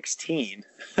 2016,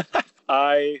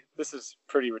 this is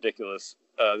pretty ridiculous,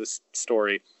 this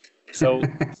story. So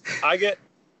I get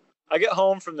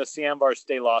home from the Siambar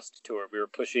Stay Lost tour. We were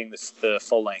pushing the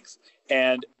full length.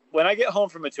 And when I get home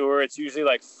from a tour, it's usually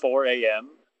like 4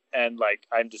 a.m. and like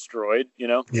I'm destroyed,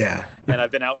 Yeah. And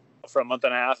I've been out for a month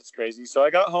and a half. It's crazy. So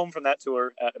I got home from that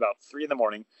tour at about 3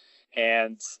 a.m.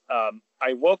 and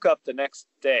I woke up the next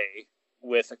day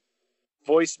with a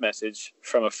voice message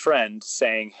from a friend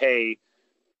saying, hey,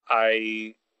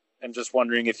 I am just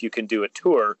wondering if you can do a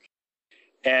tour.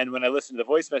 And when I listened to the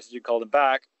voice message and called them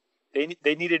back,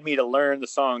 they needed me to learn the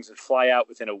songs and fly out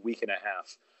within a week and a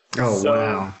half. Oh,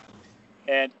 wow.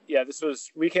 And yeah, this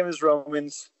was We Came as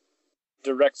Romans,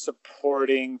 direct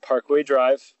supporting Parkway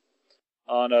Drive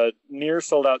on a near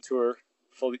sold out tour,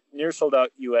 near sold out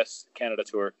US Canada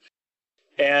tour.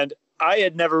 And I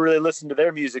had never really listened to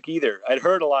their music either. I'd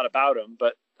heard a lot about them,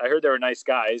 but I heard they were nice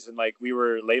guys, and like we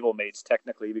were label mates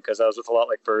technically because I was with a lot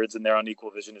like Birds, and they're on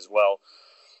Equal Vision as well.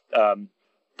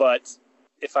 But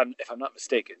if I'm not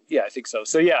mistaken, yeah, I think so.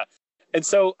 So yeah, and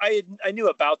so I knew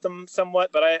about them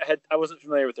somewhat, but I wasn't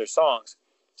familiar with their songs.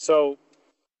 So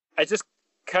I just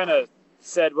kind of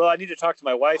said, well, I need to talk to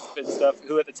my wife and stuff,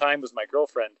 who at the time was my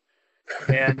girlfriend.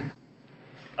 And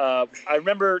I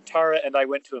remember Tara and I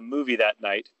went to a movie that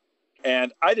night,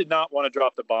 and I did not want to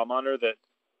drop the bomb on her that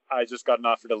I just got an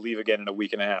offer to leave again in a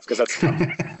week and a half, because that's tough.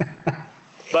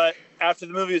 But after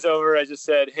the movie was over, I just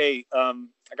said, hey, I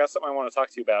got something I want to talk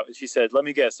to you about. And she said, let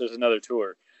me guess, there's another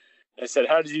tour. And I said,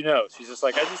 how did you know? She's just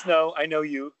like, I know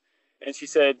you. And she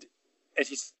said,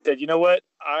 you know what?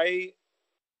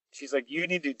 She's like, you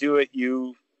need to do it.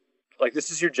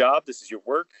 This is your job. This is your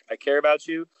work. I care about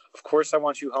you. Of course I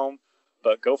want you home,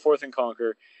 but go forth and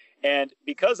conquer. And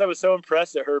because I was so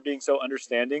impressed at her being so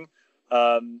understanding,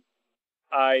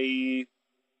 I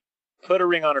put a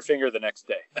ring on her finger the next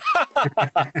day.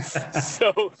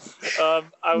 So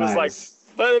I was nice.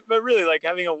 Like, but really, like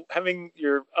having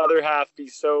your other half be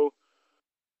so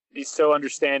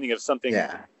understanding of something.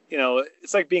 Yeah.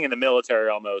 It's like being in the military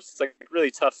almost. It's like really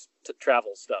tough to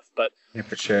travel stuff, but yeah,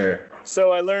 for sure.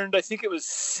 So I learned, I think it was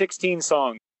 16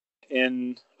 songs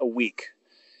in a week,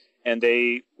 And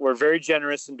they were very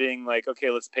generous in being like, okay,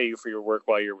 let's pay you for your work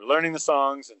while you're learning the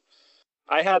songs. And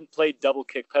I hadn't played double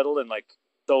kick pedal in like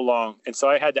so long. And so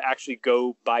I had to actually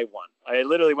go buy one. I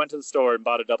literally went to the store and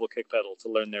bought a double kick pedal to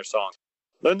learn their songs.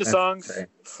 Learned the songs,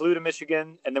 flew to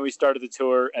Michigan, and then we started the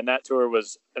tour. And that tour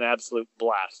was an absolute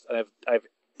blast. I have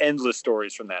endless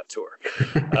stories from that tour.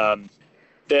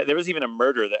 There was even a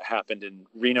murder that happened in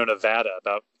Reno, Nevada,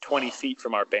 about 20 feet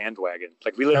from our bandwagon.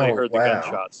 Like, we literally heard the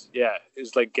gunshots. Yeah, it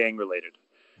was like gang related.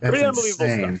 That's pretty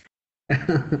unbelievable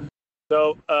stuff.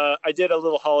 So I did a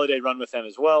little holiday run with them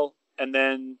as well. And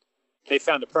then they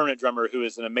found a permanent drummer who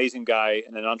is an amazing guy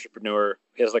and an entrepreneur.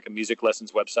 He has like a music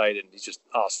lessons website, and he's just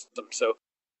awesome. So,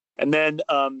 and then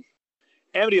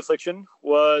Amity Affliction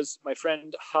was my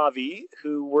friend Javi,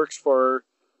 who works for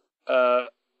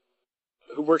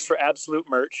Absolute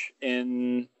Merch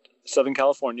in Southern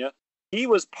California. He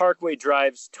was Parkway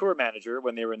Drive's tour manager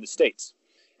when they were in the States.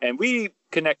 And we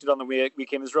connected on the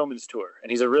Weekend as Romans tour.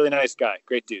 And he's a really nice guy.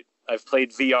 Great dude. I've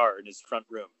played VR in his front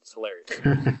room. It's hilarious.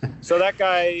 So that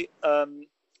guy,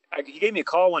 he gave me a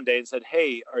call one day and said,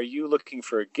 hey, are you looking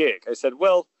for a gig? I said,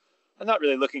 well, I'm not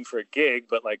really looking for a gig,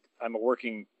 but like I'm a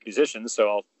working musician,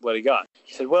 so what do you got?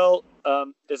 He said, well,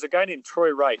 there's a guy named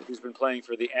Troy Wright who's been playing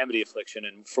for the Amity Affliction,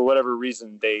 and for whatever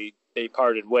reason they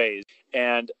parted ways.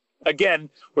 And again,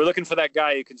 we're looking for that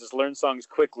guy who can just learn songs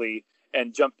quickly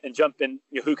and jump in,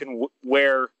 who can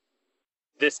wear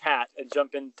this hat and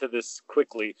jump into this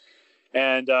quickly.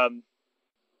 And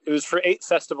it was for 8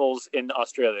 festivals in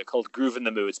Australia called Groove in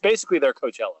the Mood. It's basically their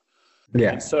Coachella.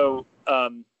 Yeah. And so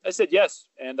I said yes,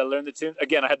 and I learned the tune.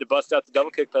 Again, I had to bust out the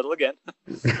double kick pedal again.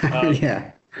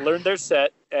 Learned their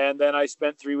set, and then I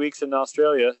spent 3 weeks in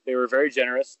Australia. They were very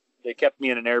generous. They kept me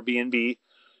in an Airbnb,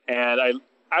 and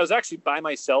I was actually by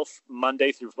myself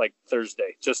Monday through like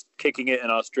Thursday, just kicking it in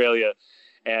Australia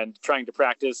and trying to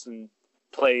practice and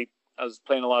play. I was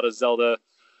playing a lot of Zelda,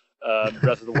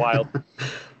 Breath of the Wild,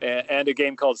 and a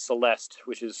game called Celeste,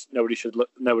 which is nobody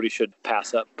should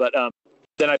pass up. But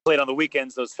then I played on the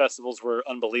weekends. Those festivals were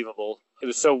unbelievable. It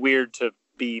was so weird to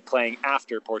be playing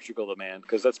after Portugal the Man,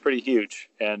 because that's pretty huge.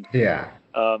 And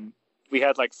we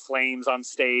had like flames on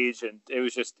stage, and it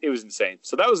was insane.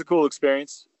 So that was a cool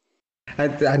experience.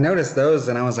 I noticed those,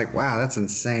 and I was like, wow, that's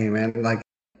insane, man. Like,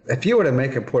 if you were to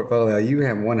make a portfolio, you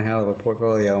have one hell of a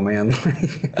portfolio, man.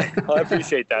 Well, I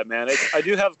appreciate that, man. I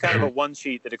do have kind of a one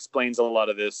sheet that explains a lot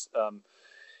of this.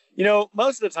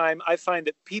 Most of the time I find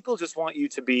that people just want you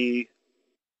to be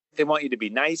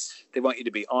nice. They want you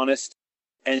to be honest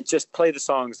and just play the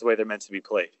songs the way they're meant to be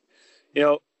played.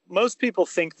 Most people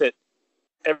think that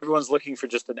everyone's looking for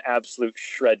just an absolute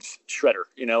shredder,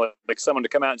 like someone to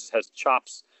come out and just has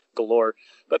chops galore.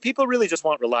 But people really just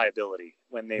want reliability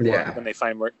when they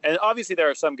find work. And obviously there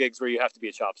are some gigs where you have to be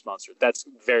a chops monster. That's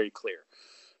very clear.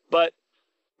 But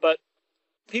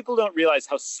people don't realize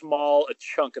how small a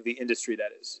chunk of the industry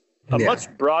that is. A much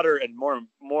broader and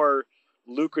more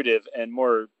lucrative and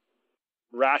more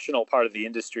rational part of the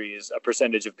industry is a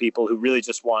percentage of people who really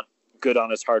just want good,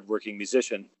 honest, hardworking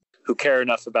musician who care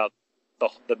enough about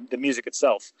the music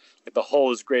itself. Like, the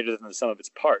whole is greater than the sum of its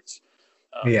parts.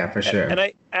 For sure. And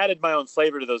I added my own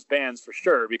flavor to those bands for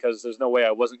sure, because there's no way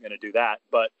I wasn't going to do that.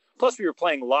 But plus we were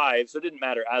playing live, so it didn't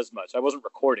matter as much. I wasn't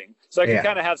recording. So I could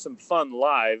kind of have some fun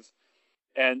live.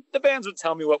 And the bands would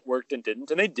tell me what worked and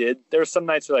didn't. And they did. There were some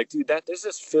nights where like, dude, there's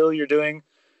this fill you're doing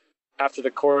after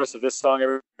the chorus of this song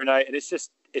every night. And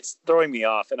it's throwing me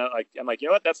off. And I'm like, you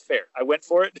know what? That's fair. I went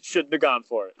for it. Shouldn't have gone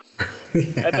for it.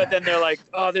 But then they're like,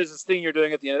 oh, there's this thing you're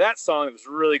doing at the end of that song that was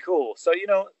really cool. So,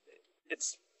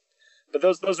 but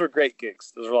those were great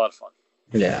gigs. Those were a lot of fun.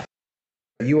 Yeah.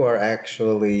 You are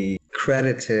actually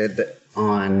credited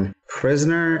on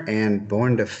Prisoner and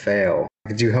Born to Fail.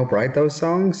 Did you help write those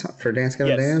songs for Dance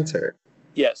Gavin Dance? Or?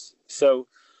 Yes. So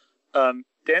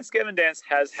Dance Gavin Dance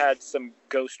has had some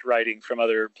ghost writing from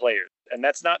other players. And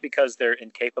that's not because they're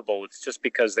incapable. It's just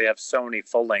because they have so many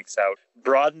full lengths out.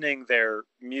 Broadening their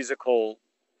musical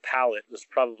palette was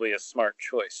probably a smart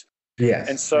choice. Yes.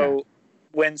 And so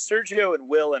when Sergio and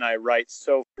Will and I write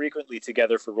so frequently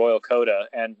together for Royal Coda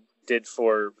and did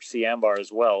for Siambar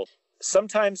as well,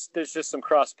 sometimes there's just some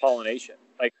cross-pollination.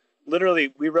 Like,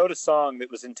 literally, we wrote a song that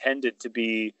was intended to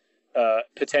be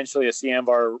potentially a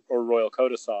Siambar or Royal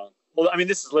Coda song. Well, I mean,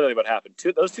 this is literally what happened.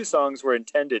 Those two songs were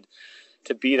intended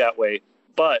to be that way,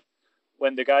 but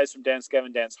when the guys from Dance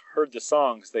Gavin Dance heard the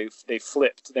songs, they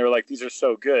flipped. They were like, these are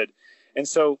so good. And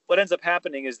so what ends up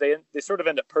happening is they sort of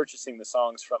end up purchasing the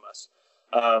songs from us.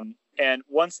 And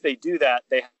once they do that,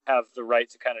 they have the right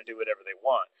to kind of do whatever they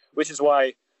want, which is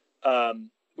why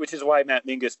Matt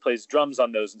Mingus plays drums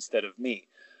on those instead of me.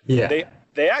 Yeah.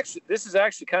 this is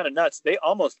actually kind of nuts. They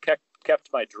almost kept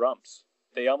my drums.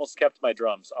 They almost kept my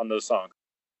drums on those songs.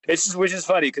 Which is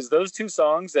funny because those two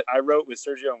songs that I wrote with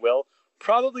Sergio and Will,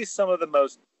 probably some of the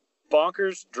most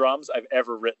bonkers drums I've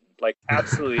ever written, like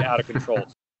absolutely out of control.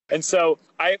 And so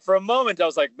for a moment, I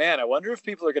was like, man, I wonder if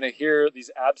people are going to hear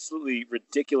these absolutely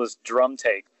ridiculous drum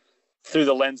take through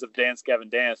the lens of Dance Gavin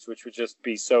Dance, which would just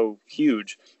be so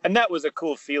huge. And that was a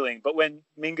cool feeling. But when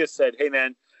Mingus said, hey,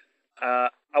 man, I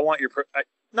want your,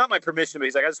 not my permission, but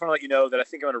he's like, I just want to let you know that I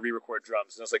think I'm going to re-record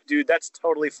drums. And I was like, dude, that's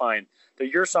totally fine. They're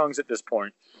your songs at this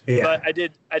point. Yeah. But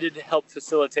I did help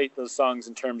facilitate those songs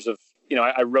in terms of,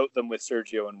 I wrote them with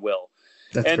Sergio and Will.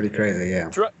 That's pretty crazy, yeah.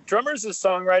 Drummers as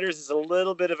songwriters is a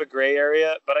little bit of a gray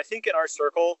area, but I think in our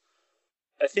circle,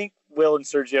 I think Will and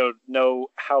Sergio know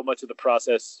how much of the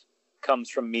process comes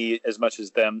from me as much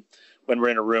as them when we're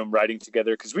in a room writing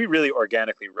together, because we really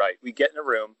organically write. We get in a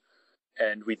room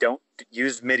and we don't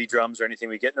use MIDI drums or anything.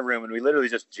 We get in a room and we literally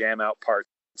just jam out parts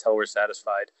until we're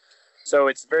satisfied. So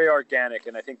it's very organic,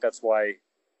 and I think that's why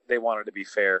they wanted to be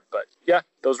fair. But yeah,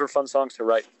 those were fun songs to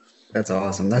write. That's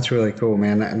awesome. That's really cool,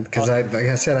 man. Because like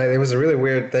I said, it was a really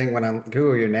weird thing when I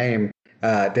Google your name,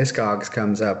 Discogs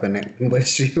comes up and it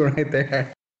lists you right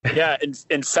there. Yeah.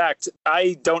 In fact,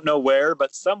 I don't know where,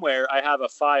 but somewhere I have a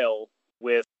file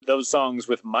with those songs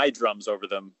with my drums over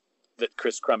them that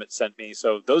Chris Crummett sent me.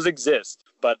 So those exist,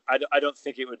 but I don't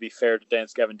think it would be fair to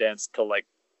Dance Gavin Dance to like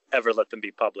ever let them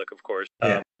be public, of course.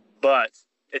 Yeah. But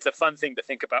it's a fun thing to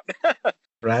think about.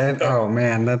 Right? Oh,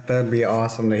 man, that'd be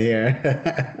awesome to hear.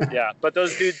 Yeah, but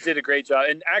those dudes did a great job.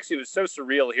 And actually, it was so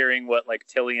surreal hearing what, like,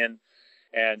 Tillian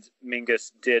and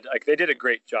Mingus did. Like, they did a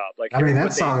great job. Like, I mean,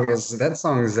 that song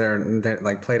is they're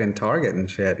like played in Target and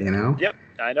shit, Yep,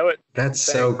 I know it. That's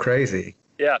so crazy.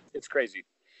 Yeah, it's crazy.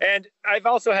 And I've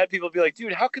also had people be like,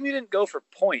 dude, how come you didn't go for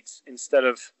points instead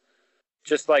of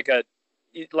just like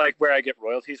where I get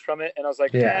royalties from it? And I was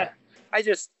like, yeah,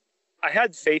 I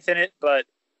had faith in it, but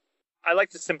I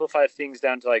like to simplify things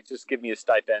down to like, just give me a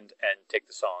stipend and take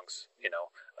the songs,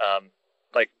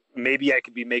 like maybe I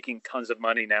could be making tons of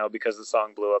money now because the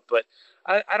song blew up, but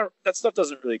I don't, that stuff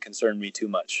doesn't really concern me too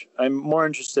much. I'm more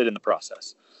interested in the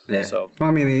process. Yeah. So, well,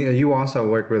 I mean, you also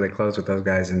work really close with those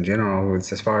guys in general,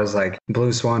 as far as like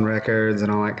Blue Swan Records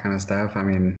and all that kind of stuff. I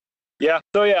mean, yeah.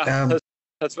 So yeah,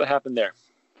 that's what happened there.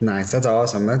 Nice. That's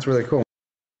awesome. That's really cool.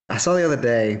 I saw the other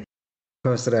day,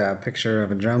 posted a picture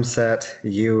of a drum set,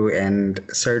 you and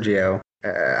Sergio.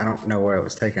 I don't know where it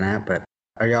was taken at, but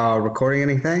are y'all recording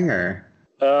anything or?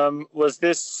 Was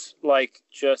this like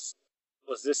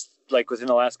within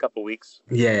the last couple of weeks?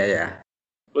 Yeah.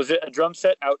 Was it a drum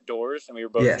set outdoors and we were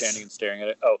both standing and staring at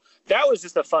it? Oh, that was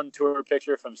just a fun tour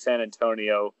picture from San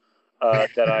Antonio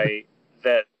that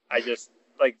I just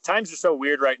like. Times are so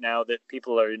weird right now that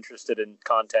people are interested in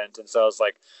content, and so I was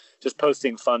like just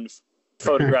posting fun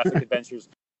photographic adventures.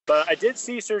 But I did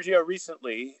see Sergio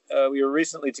recently. We were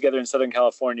recently together in Southern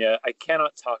California. I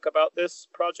cannot talk about this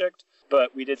project,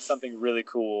 but we did something really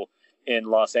cool in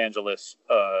Los Angeles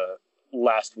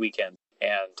last weekend,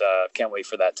 and can't wait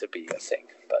for that to be a thing.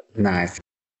 But nice.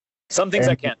 Some things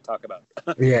I can't talk about.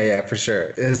 Yeah, for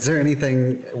sure. Is there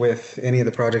anything with any of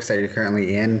the projects that you're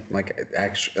currently in, like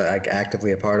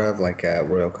actively a part of, like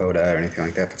Royal Coda or anything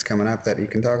like that that's coming up that you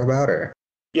can talk about, or?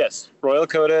 Yes, Royal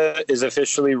Coda is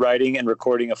officially writing and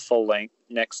recording a full length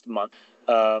next month.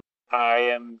 I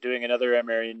am doing another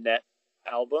Marionette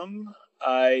album.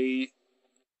 I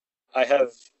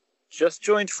have just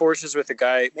joined forces with a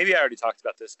guy, maybe I already talked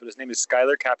about this, but his name is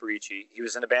Skylar Caparici. He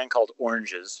was in a band called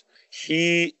Oranges.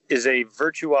 He is a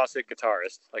virtuosic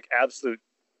guitarist, like absolute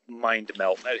mind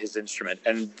melt at his instrument,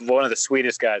 and one of the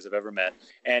sweetest guys I've ever met.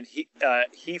 And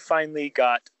he finally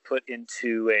got put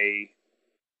into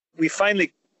we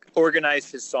finally organized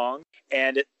his song,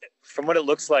 and from what it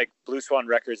looks like, Blue Swan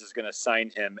Records is going to sign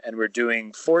him, and we're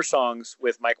doing 4 songs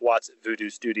with Mike Watts at Voodoo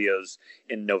Studios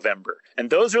in November. And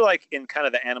those are like in kind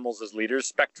of the Animals as Leaders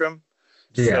spectrum.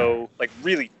 Yeah. So like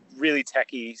really, really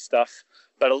techie stuff,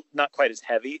 but not quite as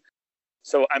heavy.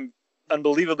 So I'm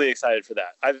unbelievably excited for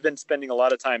that. I've been spending a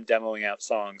lot of time demoing out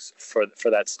songs for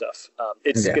that stuff.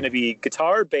 It's going to be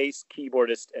guitar, bass,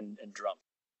 keyboardist, and drum.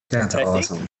 That's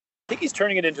awesome. I think he's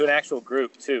turning it into an actual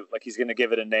group too. Like he's going to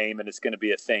give it a name and it's going to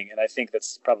be a thing. And I think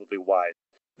that's probably why.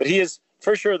 But he is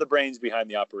for sure the brains behind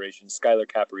the operation, Skylar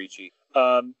Caparici.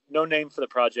 No name for the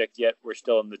project yet. We're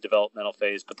still in the developmental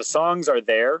phase, but the songs are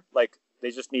there. Like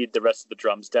they just need the rest of the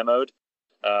drums demoed.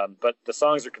 But the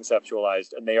songs are conceptualized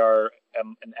and they are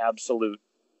an absolute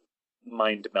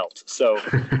mind melt. So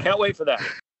can't wait for that.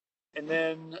 And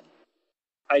then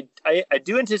I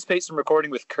do anticipate some recording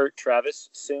with Kurt Travis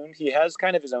soon. He has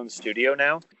kind of his own studio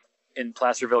now. in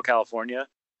Placerville, California.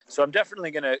 So I'm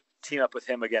definitely going to team up with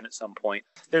him again at some point.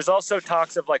 There's also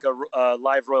talks of like a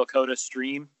live Royal Coda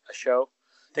stream, a show,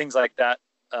 things like that.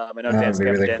 I know Dance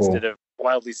Gavin really Dance cool. did a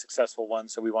wildly successful one,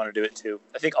 so we want to do it too.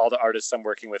 I think all the artists I'm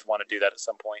working with want to do that at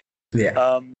some point.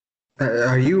 Yeah.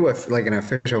 Are you like an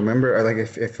official member, or like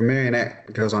if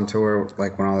Marionette goes on tour,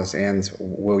 like when all this ends,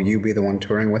 will you be the one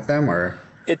touring with them, or?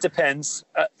 It depends.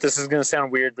 This is going to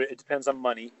sound weird, but it depends on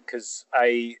money because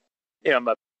I'm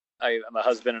a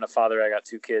husband and a father. I got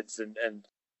 2 kids, and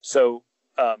so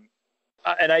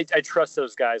I trust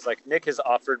those guys. Like Nick has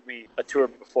offered me a tour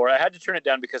before. I had to turn it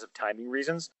down because of timing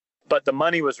reasons, but the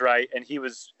money was right, and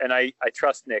I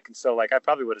trust Nick, and so like I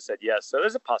probably would have said yes. So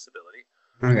there's a possibility.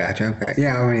 I gotcha. Okay.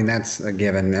 Yeah, I mean that's a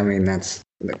given. I mean that's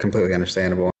completely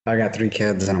understandable. I got 3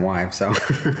 kids and a wife, so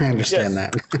I understand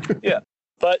that. Yeah,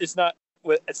 but it's not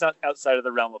outside of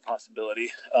the realm of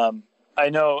possibility. I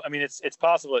know. I mean, it's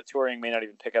possible that touring may not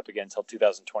even pick up again until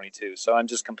 2022. So I'm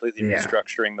just completely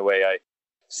restructuring the way I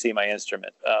see my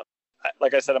instrument.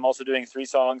 Like I said, I'm also doing 3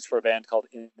 songs for a band called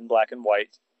In Black and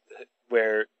White,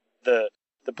 where the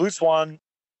Blue Swan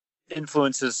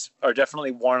influences are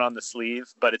definitely worn on the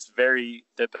sleeve, but they're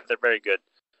very good.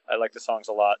 I like the songs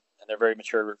a lot, and they're very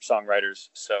mature songwriters.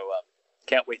 So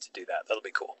can't wait to do that. That'll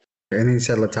be cool. And then you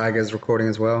said Taiga's recording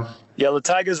as well? Yeah,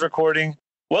 Taiga's recording.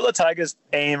 What Taiga's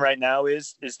aim right now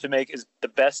is to make the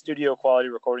best studio quality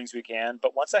recordings we can.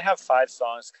 But once I have 5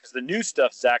 songs, because the new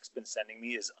stuff Zach's been sending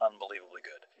me is unbelievably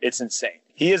good. It's insane.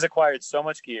 He has acquired so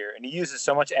much gear, and he uses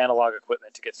so much analog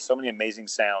equipment to get so many amazing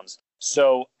sounds.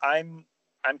 So I'm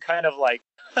kind of like,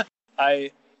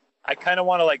 I kind of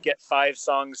want to like get 5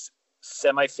 songs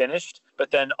semi-finished, but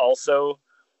then also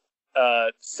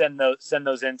send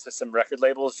those into some record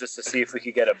labels just to see if we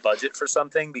could get a budget for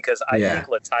something, because I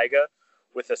think Taiga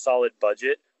with a solid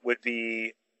budget would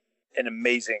be an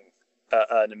amazing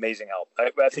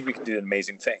album. I think we can do an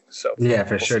amazing thing. So yeah,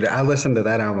 for sure. I listened to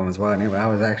that album as well. Anyway, I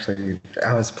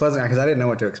was pleasant because I didn't know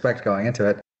what to expect going into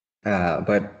it,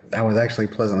 but I was actually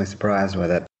pleasantly surprised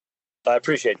with it. I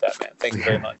appreciate that, man. Thank you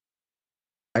very much.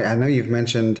 I know you've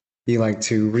mentioned you like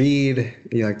to read,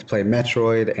 you like to play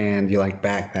Metroid, and you like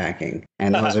backpacking.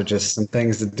 And those are just some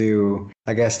things to do,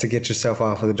 I guess, to get yourself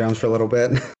off of the drums for a little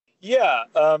bit. Yeah.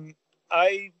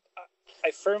 I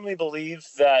firmly believe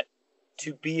that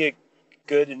to be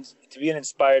an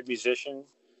inspired musician,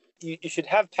 you should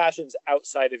have passions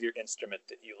outside of your instrument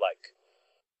that you like.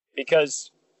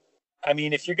 Because, I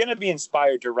mean, if you're going to be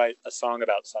inspired to write a song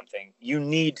about something, you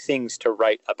need things to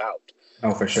write about.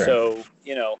 Oh, for sure. So,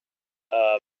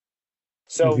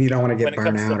 so you don't want to get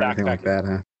burnt out or anything like that,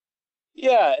 huh?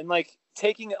 Yeah, and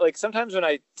sometimes when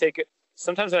I take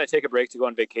a break to go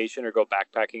on vacation or go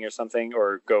backpacking or something,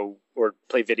 or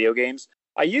play video games,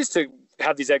 I used to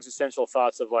have these existential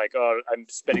thoughts of like, oh, I'm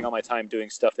spending all my time doing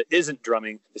stuff that isn't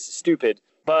drumming. This is stupid.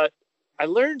 But I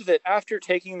learned that after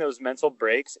taking those mental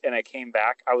breaks and I came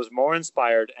back, I was more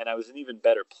inspired and I was an even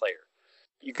better player.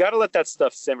 You got to let that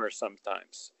stuff simmer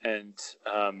sometimes. And,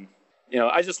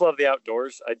 I just love the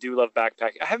outdoors. I do love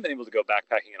backpacking. I haven't been able to go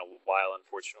backpacking in a while,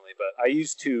 unfortunately, but I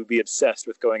used to be obsessed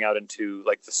with going out into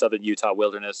like the southern Utah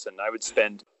wilderness, and I would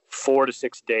spend 4 to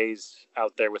 6 days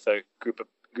out there with a group of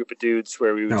dudes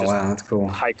where we would that's cool.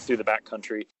 Hike through the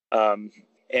backcountry.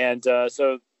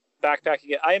 So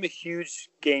backpacking, I am a huge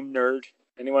game nerd.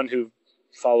 Anyone who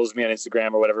follows me on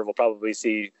Instagram or whatever will probably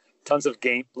see tons of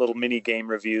little mini game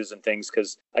reviews and things,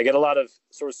 because I get a lot of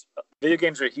video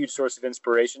games are a huge source of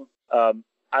inspiration.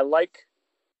 I like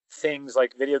things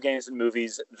like video games and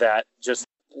movies that just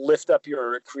lift up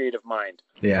your creative mind,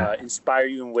 inspire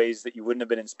you in ways that you wouldn't have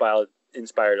been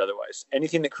inspired otherwise.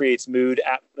 Anything that creates mood,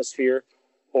 atmosphere,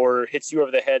 or hits you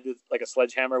over the head with like a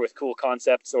sledgehammer with cool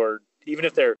concepts, or even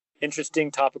if they're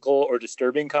interesting, topical, or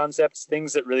disturbing concepts,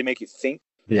 things that really make you think.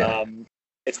 Yeah.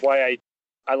 It's why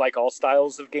I like all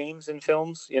styles of games and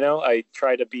films. I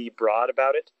try to be broad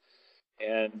about it.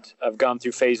 And I've gone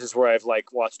through phases where I've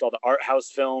like watched all the art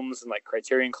house films and like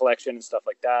Criterion Collection and stuff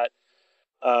like that.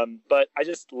 But I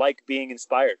just like being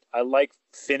inspired. I like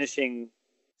finishing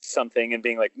something and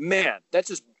being like, man, that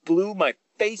just blew my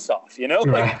face off,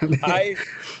 Like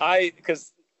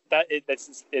because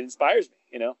it inspires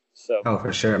me, So. Oh,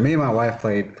 for sure. Me and my wife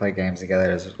play games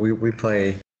together. We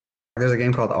play. There's a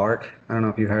game called Ark. I don't know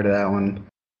if you've heard of that one.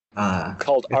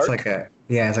 Called Ark?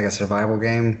 It's like a survival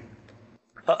game.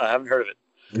 I haven't heard of it.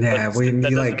 Yeah, that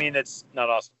doesn't mean it's not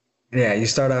awesome. Yeah, you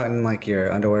start out in like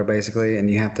your underwear basically,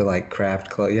 and you have to like craft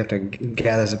clothes. You have to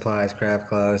gather supplies, craft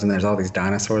clothes, and there's all these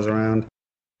dinosaurs around,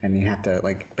 and you have to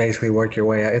like basically work your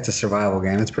way out. It's a survival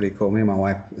game. It's pretty cool. Me and my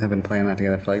wife have been playing that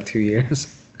together for like 2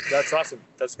 years. That's awesome.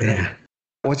 That's great.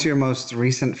 What's your most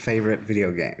recent favorite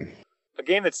video game? A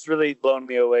game that's really blown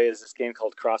me away is this game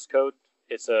called Crosscode.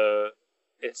 It's an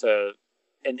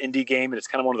indie game, and it's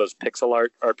kind of one of those pixel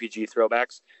art RPG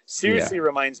throwbacks. Seriously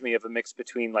reminds me of a mix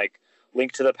between like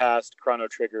Link to the Past, Chrono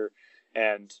Trigger,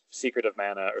 and Secret of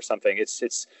Mana or something.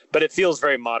 But it feels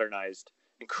very modernized.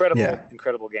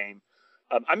 Incredible game.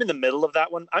 I'm in the middle of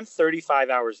that one. I'm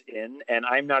 35 hours in, and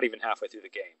I'm not even halfway through the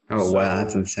game. Oh, so wow,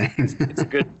 that's insane. It's a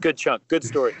good chunk, good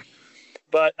story.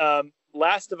 But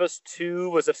Last of Us 2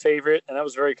 was a favorite, and that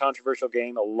was a very controversial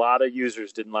game. A lot of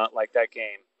users did not like that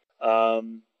game.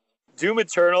 Doom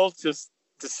Eternal just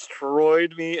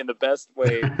destroyed me in the best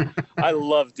way. I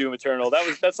love Doom Eternal.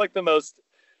 That's the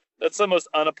most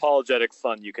unapologetic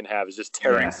fun you can have, is just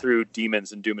tearing through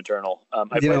demons in Doom Eternal. I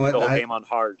played the whole game on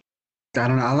hard. I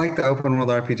don't know. I like the open world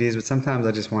RPGs, but sometimes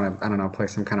I just want to, play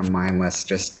some kind of mindless,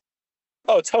 just...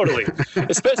 Oh, totally.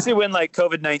 Especially when like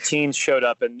COVID-19 showed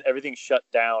up and everything shut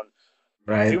down.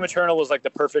 Right. Doom Eternal was like the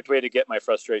perfect way to get my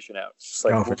frustration out. It's just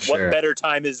like, what better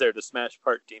time is there to smash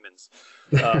part demons?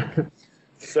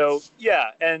 So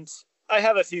yeah, and I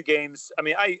have a few games. I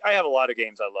mean, I have a lot of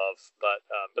games I love,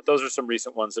 but those are some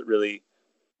recent ones that really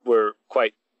were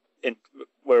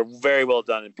very well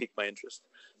done and piqued my interest.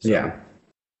 So, yeah.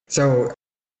 So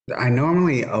I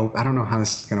normally, I don't know how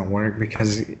this is going to work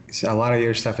because a lot of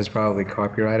your stuff is probably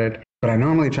copyrighted, but I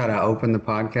normally try to open the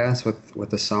podcast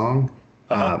with a song.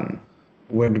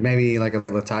 Would maybe like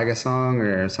a Taiga song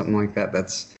or something like that?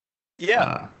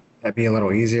 That'd be a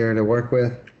little easier to work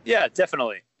with. Yeah,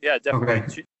 definitely. Okay.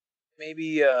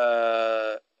 Maybe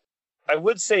I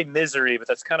would say Misery, but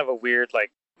that's kind of a weird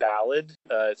like ballad.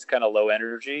 It's kind of low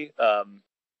energy. Why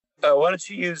don't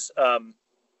you use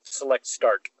Select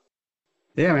Start?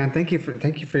 Yeah, man. Thank you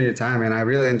for your time, man. I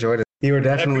really enjoyed it. You were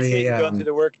definitely... I appreciate you going through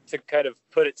the work to kind of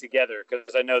put it together,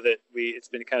 because I know that it's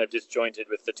been kind of disjointed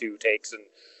with the two takes and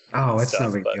it's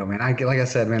no big deal, man. Like I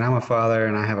said, man, I'm a father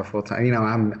and I have a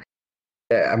full-time...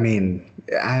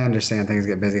 I understand things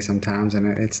get busy sometimes,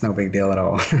 and it's no big deal at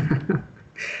all.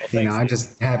 Well, I'm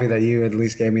just happy that you at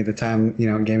least gave me the time,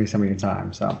 gave me some of your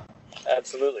time. So,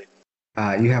 absolutely.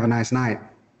 You have a nice night.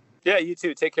 Yeah, you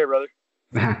too. Take care, brother.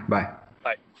 Bye. Bye.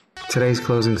 Today's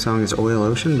closing song is Oil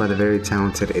Ocean by the very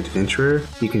talented Adventurer.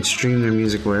 You can stream their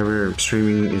music wherever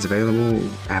streaming is available,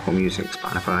 Apple Music,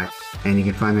 Spotify, and you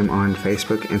can find them on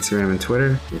Facebook, Instagram, and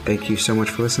Twitter. Thank you so much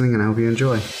for listening, and I hope you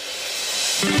enjoy.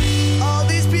 All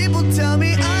these